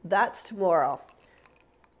 That's tomorrow.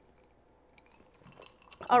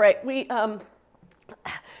 All right, we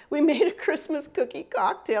made a Christmas cookie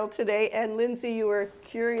cocktail today, and Lindsay, you were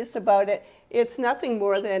curious about it. It's nothing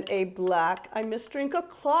more than a black, I misdrink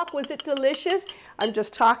o'clock. Was it delicious? I'm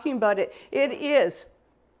just talking about it. It is.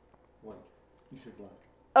 White. You said black.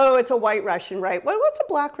 Oh, it's a white Russian, right? What's a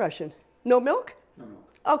black Russian? No milk? No milk.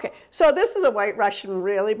 Okay, so this is a white Russian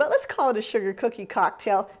really, but let's call it a sugar cookie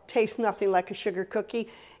cocktail. Tastes nothing like a sugar cookie.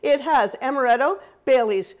 It has amaretto,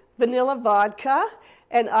 Bailey's, vanilla vodka,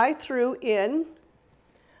 and I threw in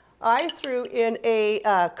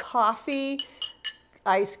a coffee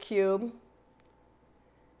ice cube.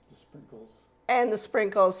 The sprinkles. And the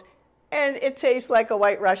sprinkles. And it tastes like a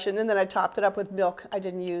white Russian. And then I topped it up with milk I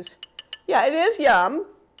didn't use. Yeah, it is yum.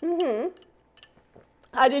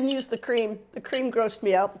 I didn't use the cream. The cream grossed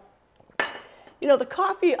me out. You know, the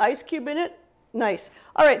coffee ice cube in it, nice.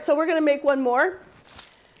 All right, so we're going to make one more.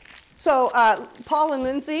 So Paul and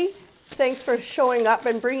Lindsay, thanks for showing up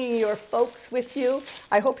and bringing your folks with you.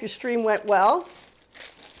 I hope your stream went well.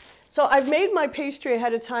 So I've made my pastry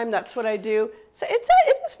ahead of time. That's what I do. So it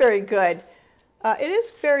is very good. It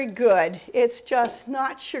is very good. It's just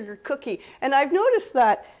not sugar cookie. And I've noticed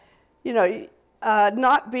that, you know,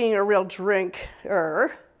 not being a real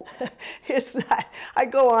drinker is that I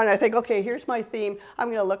go on, I think, okay, here's my theme. I'm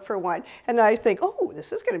going to look for one. And I think, oh,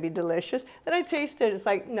 this is going to be delicious. Then I taste it. It's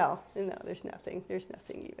like, no, there's nothing. There's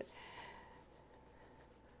nothing even.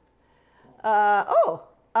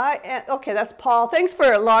 Okay, that's Paul. Thanks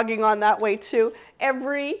for logging on that way too.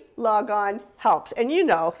 Every log on helps. And you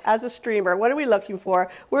know, as a streamer, what are we looking for?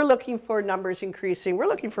 We're looking for numbers increasing. We're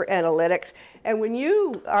looking for analytics. And when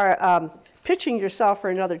you are pitching yourself for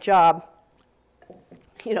another job,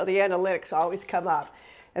 you know, the analytics always come up.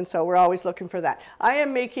 And so we're always looking for that. I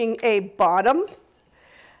am making a bottom.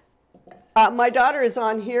 My daughter is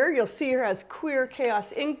on here. You'll see her as Queer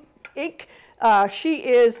Chaos Inc. She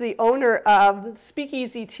is the owner of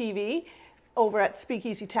Speakeasy TV over at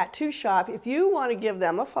Speakeasy Tattoo Shop. If you want to give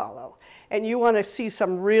them a follow and you want to see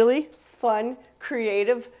some really fun,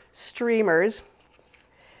 creative streamers,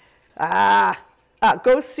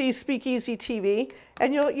 go see Speakeasy TV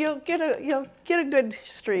and you'll get a good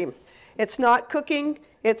stream. It's not cooking.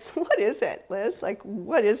 It's, what is it, Liz? Like,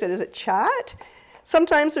 what is it? Is it chat?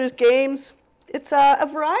 Sometimes there's games. It's a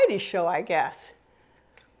variety show, I guess.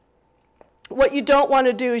 What you don't want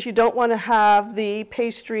to do is you don't want to have the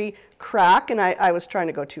pastry crack, and I was trying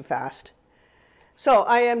to go too fast. So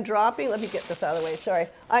I am dropping, let me get this out of the way, sorry.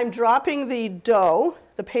 I'm dropping the dough,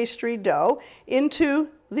 the pastry dough, into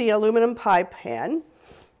the aluminum pie pan.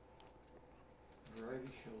 Variety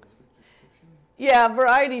show is a good description. Yeah,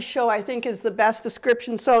 variety show I think is the best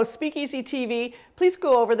description. So Speakeasy TV, please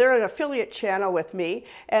go over. They're an affiliate channel with me,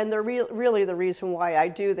 and they're really the reason why I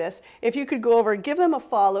do this. If you could go over and give them a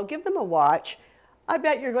follow, give them a watch, I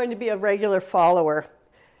bet you're going to be a regular follower.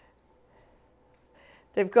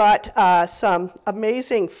 They've got some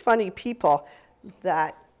amazing, funny people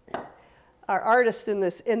that are artists in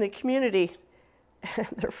the community.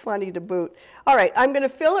 They're funny to boot. All right, I'm going to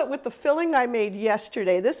fill it with the filling I made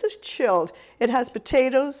yesterday. This is chilled. It has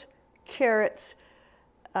potatoes, carrots,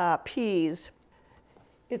 peas.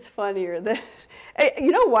 It's funnier than,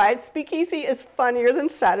 you know what? Speakeasy is funnier than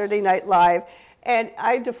Saturday Night Live. And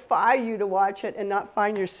I defy you to watch it and not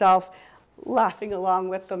find yourself laughing along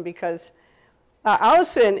with them, because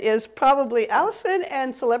Allison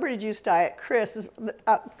and Celebrity Juice Diet,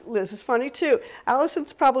 Liz is funny too.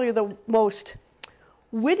 Allison's probably the most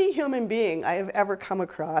witty human being I have ever come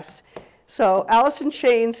across. So Allison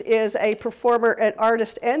Shanes is a performer, an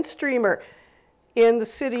artist, and streamer in the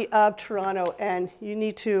city of Toronto, and you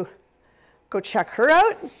need to go check her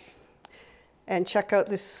out and check out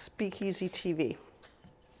this Speakeasy TV.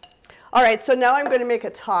 All right, so now I'm going to make a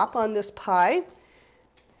top on this pie,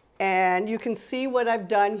 and you can see what I've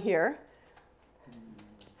done here.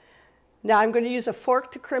 Now I'm going to use a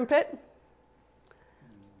fork to crimp it.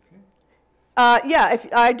 Yeah,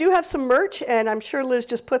 I do have some merch, and I'm sure Liz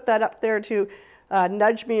just put that up there to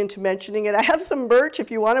nudge me into mentioning it. I have some merch.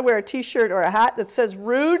 If you want to wear a t-shirt or a hat that says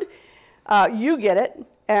rude, you get it,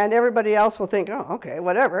 and everybody else will think, oh, okay,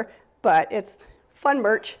 whatever. But it's fun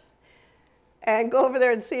merch. and go over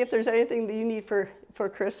there and see if there's anything that you need for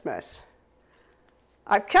Christmas.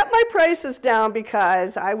 I've kept my prices down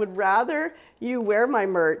because I would rather you wear my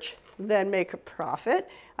merch than make a profit.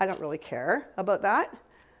 I don't really care about that.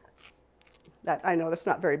 I know that's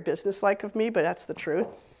not very businesslike of me, but that's the truth.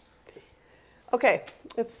 Okay,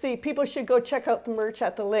 let's see. People should go check out the merch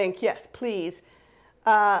at the link. Yes, please.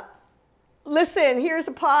 Listen, here's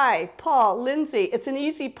a pie. Paul, Lindsay, it's an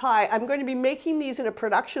easy pie. I'm going to be making these in a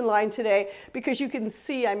production line today because you can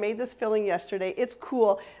see I made this filling yesterday. It's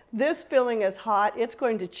cool. This filling is hot. It's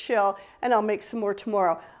going to chill, and I'll make some more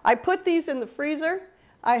tomorrow. I put these in the freezer.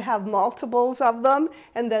 I have multiples of them,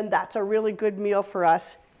 and then that's a really good meal for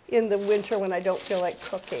us in the winter when I don't feel like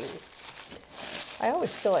cooking. I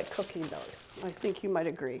always feel like cooking, though. I think you might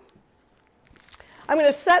agree. I'm going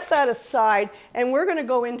to set that aside, and we're going to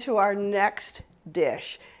go into our next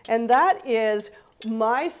dish. And that is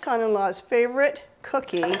my son-in-law's favorite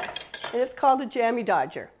cookie, and it's called a Jammie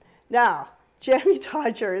Dodger. Now, Jammie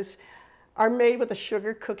Dodgers are made with a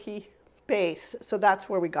sugar cookie base, so that's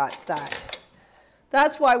where we got that.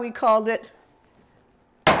 That's why we called it,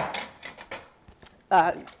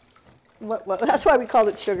 that's why we called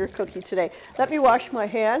it sugar cookie today. Let me wash my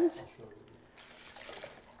hands.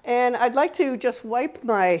 And I'd like to just wipe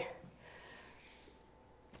my,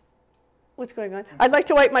 what's going on? I'd like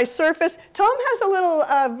to wipe my surface. Tom has a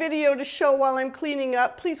little video to show while I'm cleaning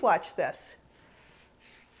up. Please watch this.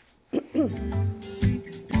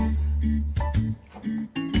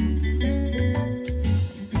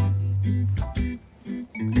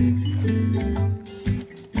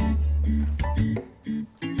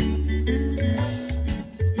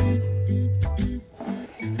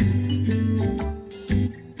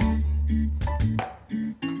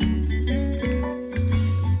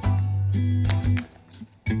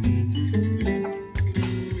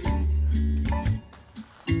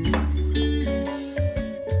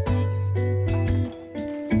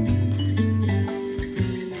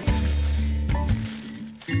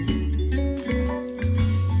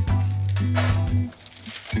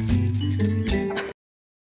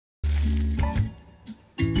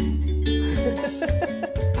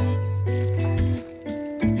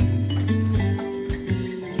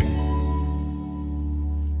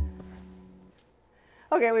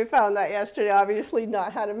 Okay, we found that yesterday. Obviously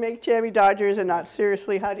not how to make Jammie Dodgers and not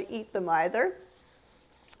seriously how to eat them either.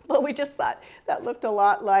 But we just thought that looked a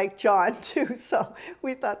lot like John too, so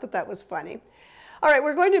we thought that that was funny. All right,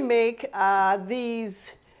 we're going to make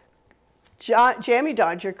these Jammie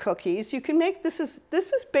Dodger cookies. You can make, this is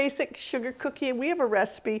basic sugar cookie, and we have a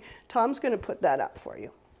recipe. Tom's going to put that up for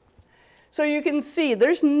you. So you can see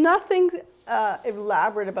there's nothing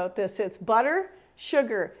elaborate about this. It's butter,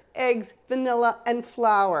 sugar, eggs, vanilla, and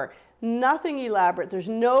flour. Nothing elaborate. There's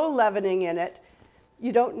no leavening in it.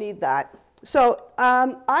 You don't need that. So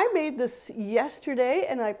I made this yesterday,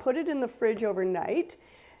 and I put it in the fridge overnight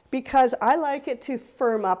because I like it to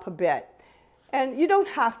firm up a bit. And you don't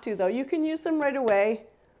have to, though. You can use them right away.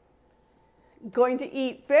 Going to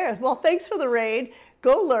eat very well. Thanks for the raid.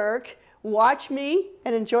 Go lurk, watch me,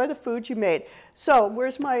 and enjoy the food you made. So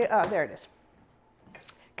where's my, there it is.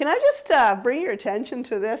 Can I just bring your attention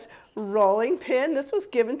to this rolling pin? This was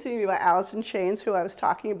given to me by Allison Chains, who I was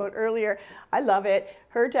talking about earlier. I love it.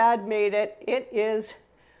 Her dad made it. It is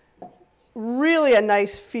really a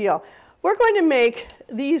nice feel. We're going to make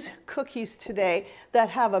these cookies today that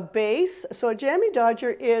have a base. So a Jammie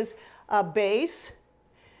Dodger is a base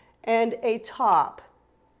and a top.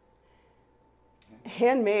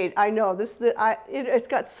 Handmade, I know. It's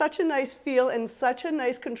got such a nice feel and such a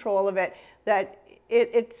nice control of it that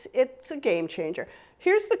it's a game changer.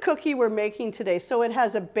 Here's the cookie we're making today. So it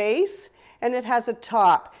has a base and it has a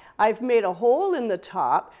top. I've made a hole in the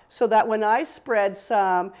top so that when I spread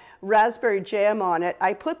some raspberry jam on it,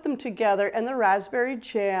 I put them together, and the raspberry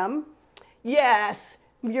jam, yes,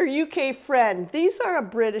 your UK friend, these are a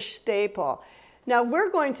British staple. Now we're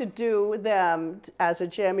going to do them as a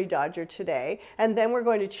Jammie Dodger today, and then we're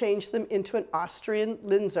going to change them into an Austrian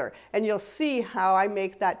Linzer. And you'll see how I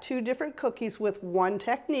make that 2 different cookies with one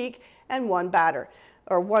technique and one batter,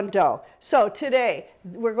 or one dough. So today,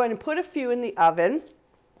 we're going to put a few in the oven,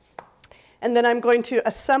 and then I'm going to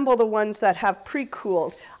assemble the ones that have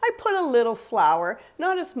pre-cooled. I put a little flour,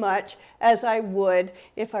 not as much as I would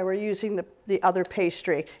if I were using the other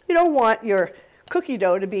pastry. You don't want your cookie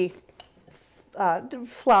dough to be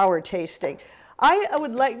flour tasting. I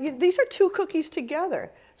would like, these are 2 cookies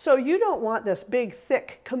together. So you don't want this big,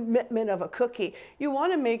 thick commitment of a cookie. You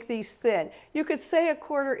want to make these thin. You could say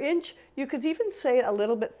 1/4 inch. You could even say a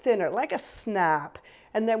little bit thinner, like a snap.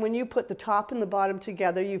 And then when you put the top and the bottom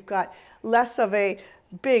together, you've got less of a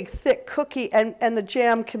big, thick cookie, and the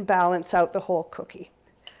jam can balance out the whole cookie.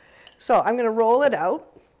 So I'm going to roll it out.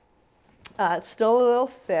 It's still a little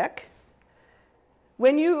thick.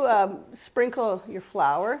 When you sprinkle your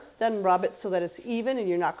flour, then rub it so that it's even and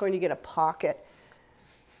you're not going to get a pocket.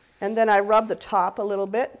 And then I rub the top a little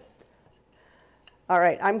bit. All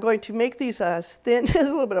right, I'm going to make these as thin. There's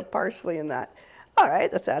a little bit of parsley in that. All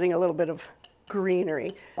right, that's adding a little bit of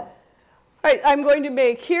greenery. All right, I'm going to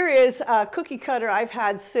make, here is a cookie cutter I've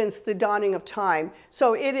had since the dawning of time.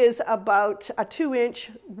 So it is about a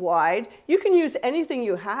 2-inch wide. You can use anything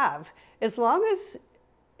you have as long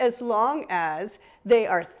as they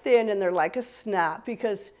are thin and they're like a snap,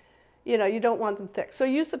 because you know, you don't want them thick. So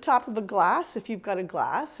use the top of a glass if you've got a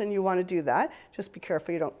glass and you want to do that. Just be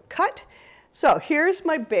careful you don't cut. So here's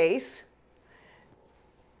my base.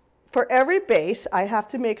 For every base, I have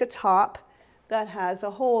to make a top that has a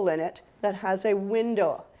hole in it, that has a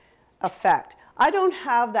window effect. I don't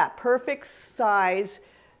have that perfect size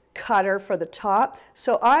cutter for the top,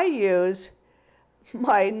 so I use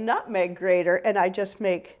my nutmeg grater and I just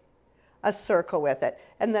make a circle with it.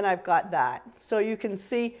 And then I've got that. So you can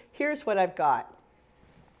see, here's what I've got.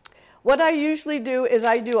 What I usually do is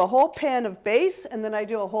I do a whole pan of base and then I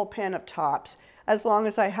do a whole pan of tops, as long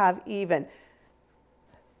as I have even.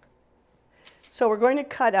 So we're going to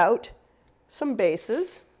cut out some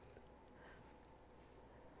bases.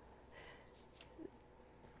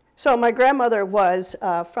 So my grandmother was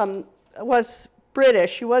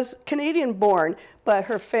British. She was Canadian born, but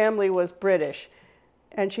her family was British,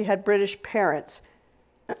 and she had British parents.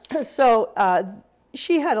 So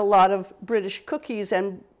she had a lot of British cookies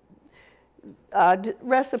and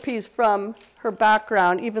recipes from her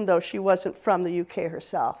background, even though she wasn't from the UK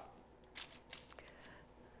herself.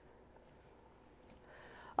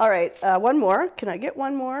 All right, one more. Can I get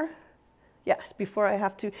one more? Yes, before I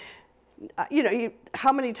have to. You know,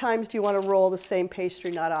 how many times do you want to roll the same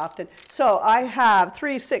pastry? Not often. So I have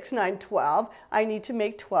 3, 6, 9, 12. I need to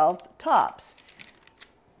make 12 tops.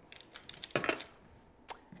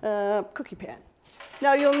 Cookie pan.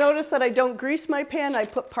 Now you'll notice that I don't grease my pan. I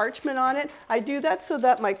put parchment on it. I do that so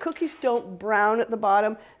that my cookies don't brown at the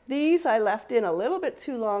bottom. These I left in a little bit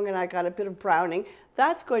too long and I got a bit of browning.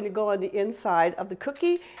 That's going to go on the inside of the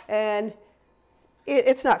cookie, and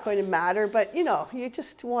it's not going to matter, but you know, you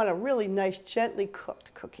just want a really nice, gently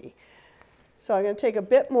cooked cookie. So I'm going to take a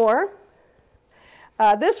bit more.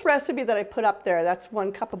 This recipe that I put up there, that's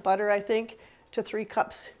 1 cup of butter, I think, to 3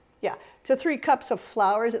 cups. Yeah, to 3 cups of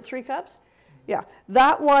flour. Is it 3 cups? Yeah,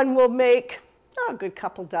 that one will make a good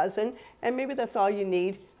couple dozen, and maybe that's all you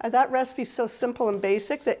need. That recipe is so simple and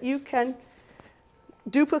basic that you can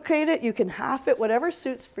duplicate it, you can half it, whatever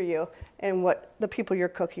suits for you and what the people you're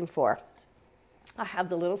cooking for. I have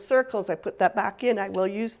the little circles. I put that back in. I will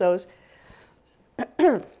use those.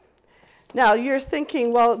 Now you're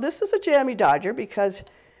thinking, well, this is a Jammie Dodger because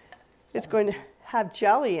it's going to have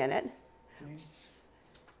jelly in it.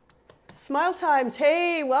 Smile Times,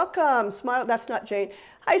 hey, welcome. Smile, that's not Jane.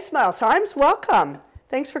 Hi, Smile Times, welcome.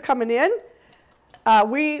 Thanks for coming in.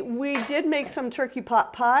 We did make some turkey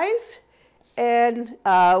pot pies, and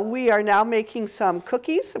we are now making some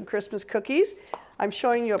cookies, some Christmas cookies. I'm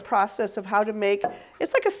showing you a process of how to make,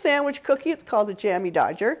 it's like a sandwich cookie. It's called a Jammie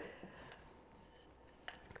Dodger.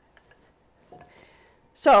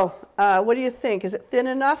 So what do you think? Is it thin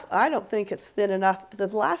enough? I don't think it's thin enough. The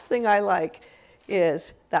last thing I like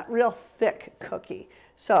is that real thick cookie.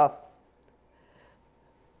 So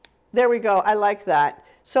there we go. I like that.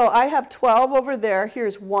 So I have 12 over there.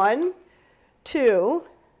 Here's 1, 2,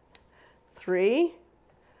 3,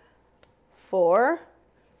 4,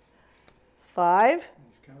 5,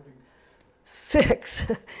 6,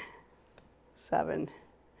 7,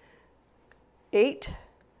 8,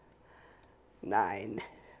 9.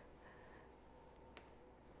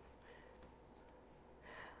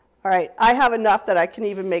 All right, I have enough that I can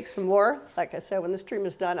even make some more. Like I said, when the stream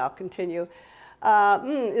is done, I'll continue.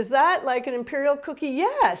 Is that like an imperial cookie?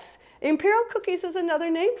 Yes. Imperial cookies is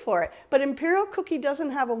another name for it, but imperial cookie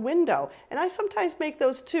doesn't have a window, and I sometimes make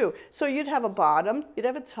those too. So you'd have a bottom, you'd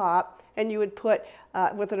have a top, and you would put,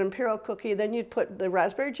 with an imperial cookie, then you'd put the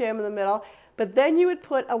raspberry jam in the middle, but then you would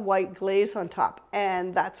put a white glaze on top,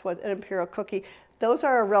 and that's what an imperial cookie, those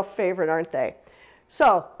are a real favorite, aren't they?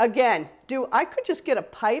 So again, I could just get a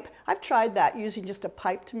pipe. I've tried that, using just a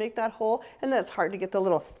pipe to make that hole, and then it's hard to get the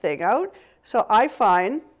little thing out. So I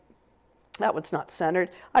find, that one's not centered,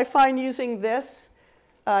 I find using this,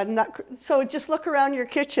 so just look around your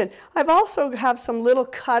kitchen. I've also have some little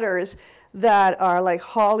cutters that are like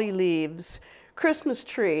holly leaves, Christmas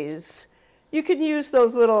trees. You can use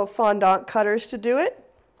those little fondant cutters to do it.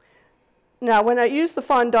 Now, when I use the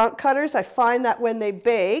fondant cutters, I find that when they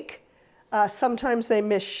bake, sometimes they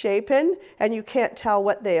misshapen, and you can't tell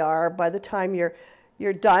what they are by the time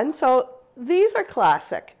you're done. So these are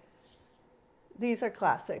classic. These are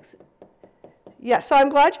classics. Yeah, so I'm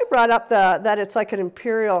glad you brought up that it's like an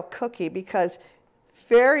imperial cookie, because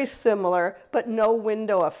very similar, but no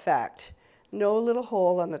window effect. No little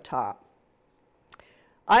hole on the top.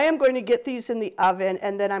 I am going to get these in the oven,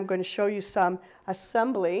 and then I'm going to show you some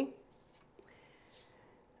assembly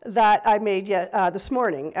that I made this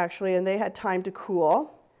morning, actually, and they had time to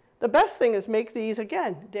cool. The best thing is make these,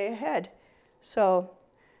 again, day ahead. So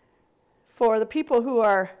for the people who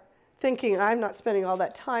are thinking, I'm not spending all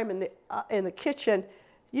that time in the kitchen,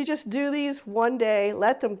 you just do these one day,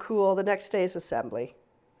 let them cool, the next day's assembly.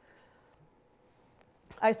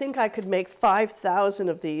 I think I could make 5,000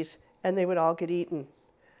 of these, and they would all get eaten.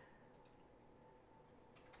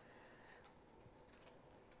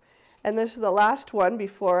 And this is the last one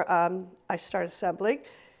before I start assembling.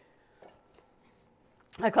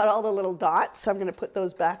 I got all the little dots, so I'm going to put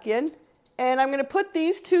those back in. And I'm going to put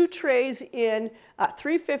these 2 trays in a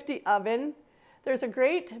 350 oven. There's a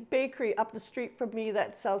great bakery up the street from me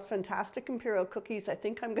that sells fantastic imperial cookies. I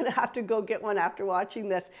think I'm going to have to go get one after watching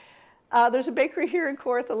this. There's a bakery here in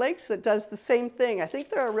Kawartha Lakes that does the same thing. I think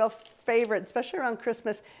they're a real favorite, especially around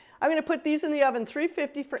Christmas. I'm going to put these in the oven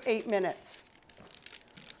 350 for 8 minutes.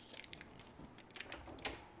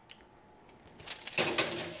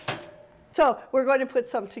 So we're going to put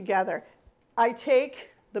some together. I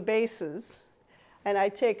take the bases, and I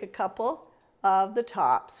take a couple of the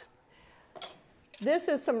tops. This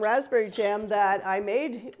is some raspberry jam that I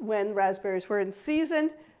made when raspberries were in season.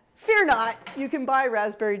 Fear not, you can buy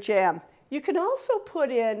raspberry jam. You can also put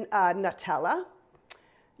in Nutella.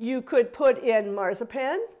 You could put in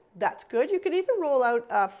marzipan. That's good. You could even roll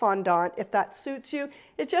out fondant if that suits you.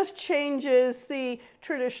 It just changes the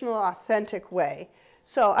traditional, authentic way.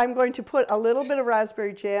 So I'm going to put a little bit of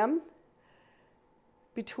raspberry jam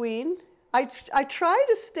between. I try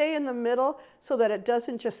to stay in the middle so that it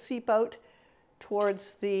doesn't just seep out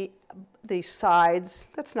towards the sides.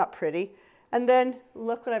 That's not pretty. And then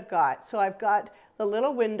look what I've got. So I've got the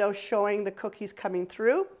little window showing the cookies coming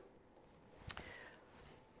through.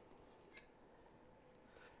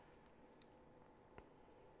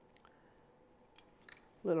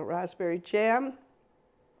 Little raspberry jam.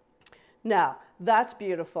 Now, that's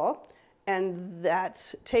beautiful, and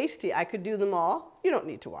that's tasty. I could do them all. You don't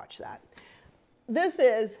need to watch that. This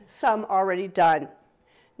is some already done.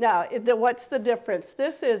 Now, what's the difference?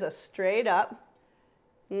 This is a straight up,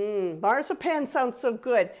 marzipan sounds so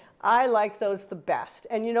good. I like those the best.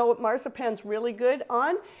 And you know what marzipan's really good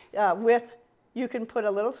on? You can put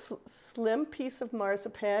a little slim piece of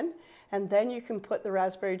marzipan, and then you can put the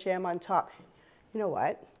raspberry jam on top. You know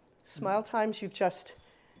what? Smile Times, you've just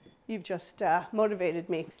motivated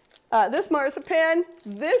me. This marzipan,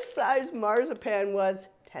 this size marzipan was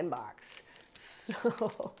 $10.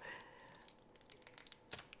 So,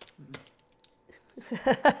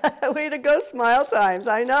 way to go, Smile Times.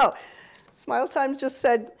 I know. Smile Times just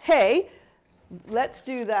said, hey, let's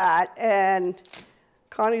do that. And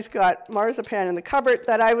Connie's got marzipan in the cupboard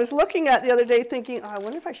that I was looking at the other day thinking, oh, I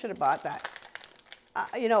wonder if I should have bought that.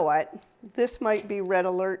 You know what? This might be red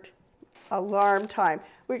alert alarm time.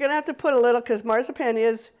 We're going to have to put a little, because marzipan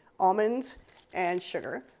is almonds and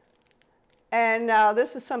sugar. And now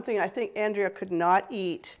this is something I think Andrea could not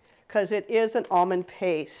eat because it is an almond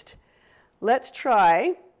paste. Let's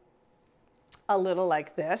try a little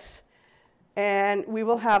like this. And we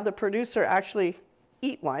will have the producer actually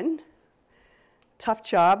eat one. Tough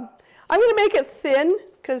job. I'm going to make it thin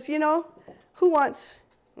because, you know, who wants,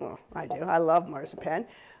 well, I do. I love marzipan.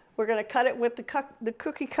 We're going to cut it with the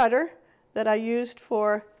cookie cutter that I used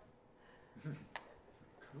for,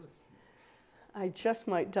 I just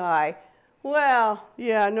might die. Well,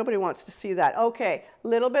 yeah, nobody wants to see that. Okay, a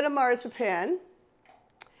little bit of marzipan,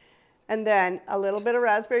 and then a little bit of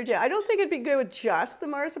raspberry jam. I don't think it'd be good with just the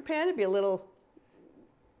marzipan. It'd be a little,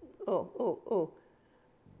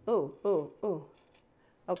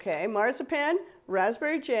 Okay, marzipan,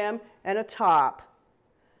 raspberry jam, and a top.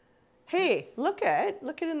 Hey, look at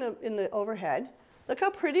in the overhead. Look how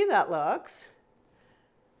pretty that looks.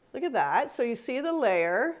 Look at that. So you see the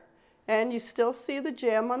layer, and you still see the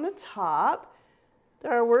jam on the top.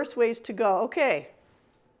 There are worse ways to go. Okay.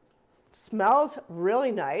 Smells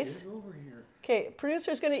really nice. Get it over here. Okay,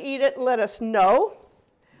 producer's going to eat it and let us know.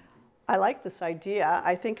 I like this idea.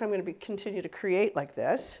 I think I'm going to continue to create like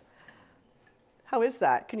this. How is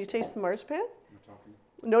that? Can you taste the marzipan? No talking.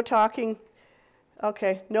 No talking.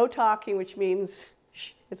 Okay, no talking, which means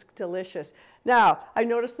shh, It's delicious. Now, I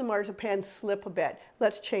noticed the marzipan slip a bit.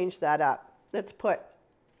 Let's change that up. Let's put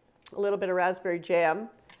a little bit of raspberry jam,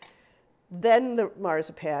 then the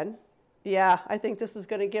marzipan. Yeah, I think this is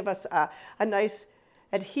going to give us a nice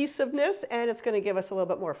adhesiveness, and it's going to give us a little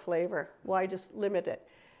bit more flavor. Why just limit it?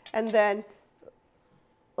 And then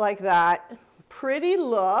like that. Pretty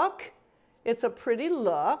look. It's a pretty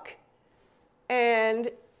look, and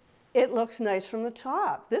it looks nice from the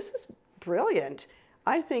top. This is brilliant.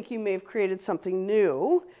 I think you may have created something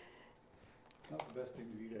new. Not the best thing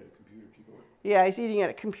to eat at a computer keyboard. Yeah, he's eating at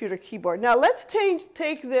a computer keyboard. Now let's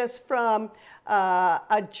take this from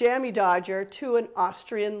a Jammie Dodger to an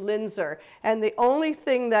Austrian Linzer. And the only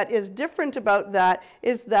thing that is different about that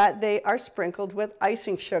is that they are sprinkled with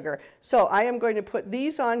icing sugar. So I am going to put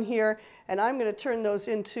these on here, and I'm going to turn those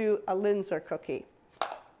into a Linzer cookie.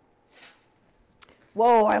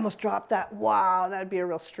 Whoa, I almost dropped that. Wow, that'd be a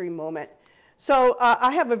real stream moment. So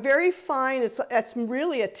I have a very fine, it's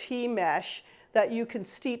really a tea mesh that you can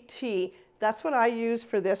steep tea. That's what I use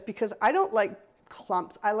for this because I don't like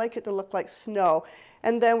clumps. I like it to look like snow.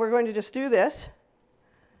 And then we're going to just do this.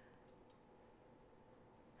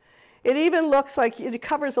 It even looks like it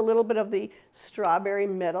covers a little bit of the strawberry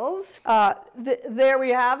middles. There we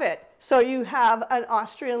have it. So you have an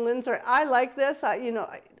Austrian Linzer. I like this.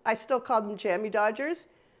 I still call them Jammie Dodgers.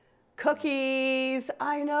 Cookies.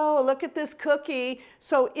 I know. Look at this cookie.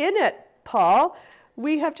 So in it, Paul,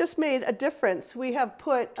 we have just made a difference. We have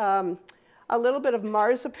put a little bit of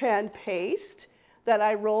marzipan paste that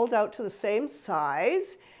I rolled out to the same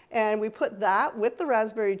size, and we put that with the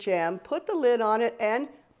raspberry jam, put the lid on it, and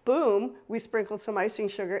boom, we sprinkled some icing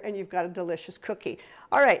sugar, and you've got a delicious cookie.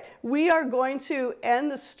 All right, we are going to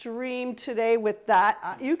end the stream today with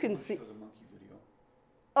that. You can see. Show the monkey video.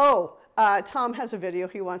 Oh, Tom has a video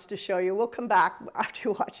he wants to show you. We'll come back after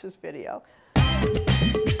you watch this video.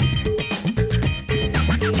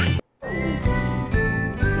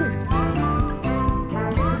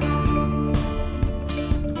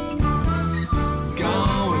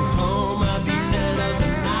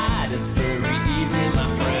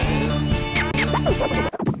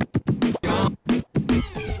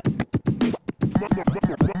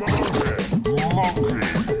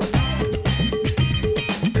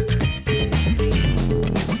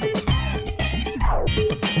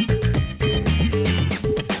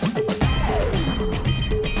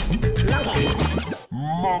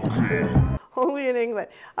 Only in England.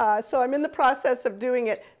 So I'm in the process of doing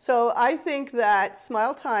it. So I think that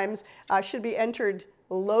Smile Times should be entered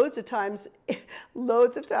loads of times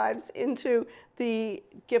into the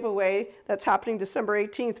giveaway that's happening December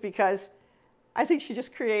 18th because I think they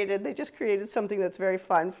just created something that's very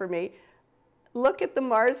fun for me. Look at the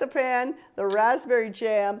marzipan, the raspberry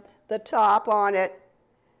jam, the top on it.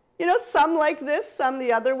 You know, some like this, some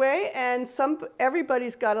the other way, and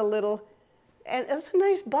everybody's got a little, and it's a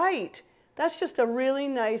nice bite. That's just a really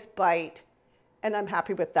nice bite, and I'm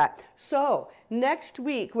happy with that. So next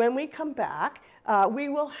week, when we come back, we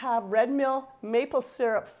will have Red Mill Maple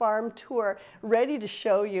Syrup Farm Tour ready to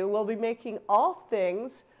show you. We'll be making all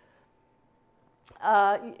things.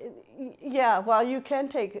 Yeah, well, you can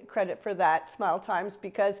take credit for that, Smile Times,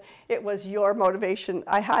 because it was your motivation.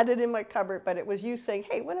 I had it in my cupboard, but it was you saying,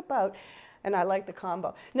 hey, what about? And I like the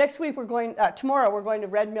combo. Next week, tomorrow, we're going to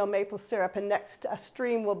Red Mill Maple Syrup, and next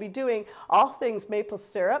stream, we'll be doing all things maple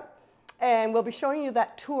syrup, and we'll be showing you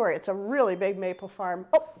that tour. It's a really big maple farm.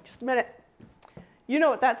 Oh, just a minute. You know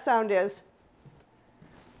what that sound is.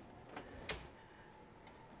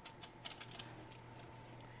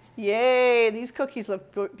 Yay, these cookies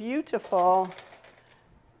look beautiful.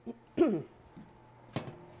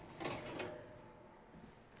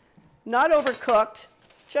 Not overcooked,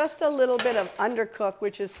 just a little bit of undercooked,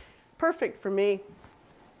 which is perfect for me.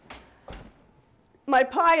 My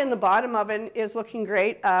pie in the bottom oven is looking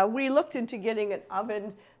great. We looked into getting an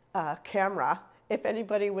oven camera. If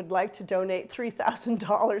anybody would like to donate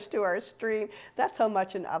 $3,000 to our stream, that's how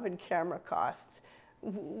much an oven camera costs.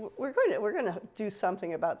 We're going to do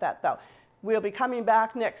something about that, though. We'll be coming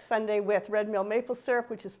back next Sunday with Red Mill Maple Syrup,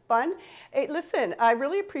 which is fun. Hey, listen, I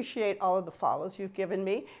really appreciate all of the follows you've given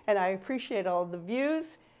me, and I appreciate all of the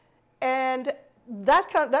views. And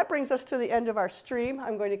that brings us to the end of our stream.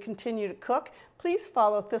 I'm going to continue to cook. Please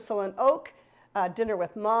follow Thistle and Oak, Dinner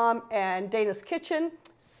with Mom, and Dana's Kitchen.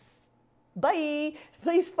 Bye.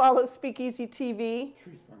 Please follow Speakeasy TV.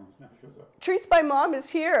 Treats by Mom now shows up. Treats by Mom is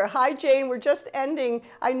here. Hi, Jane. We're just ending.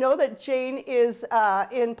 I know that Jane is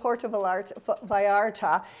in Puerto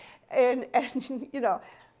Vallarta, and you know,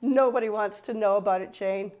 nobody wants to know about it,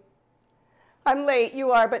 Jane. I'm late,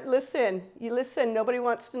 you are, but listen, nobody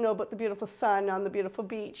wants to know about the beautiful sun on the beautiful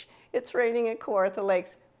beach. It's raining at Kawartha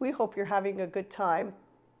Lakes. We hope you're having a good time.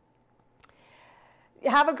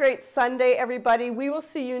 Have a great Sunday, everybody. We will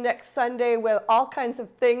see you next Sunday with all kinds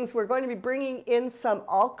of things. We're going to be bringing in some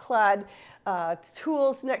all-clad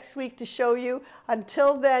tools next week to show you.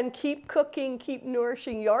 Until then, keep cooking, keep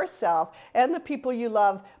nourishing yourself and the people you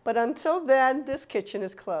love. But until then, this kitchen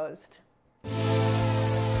is closed.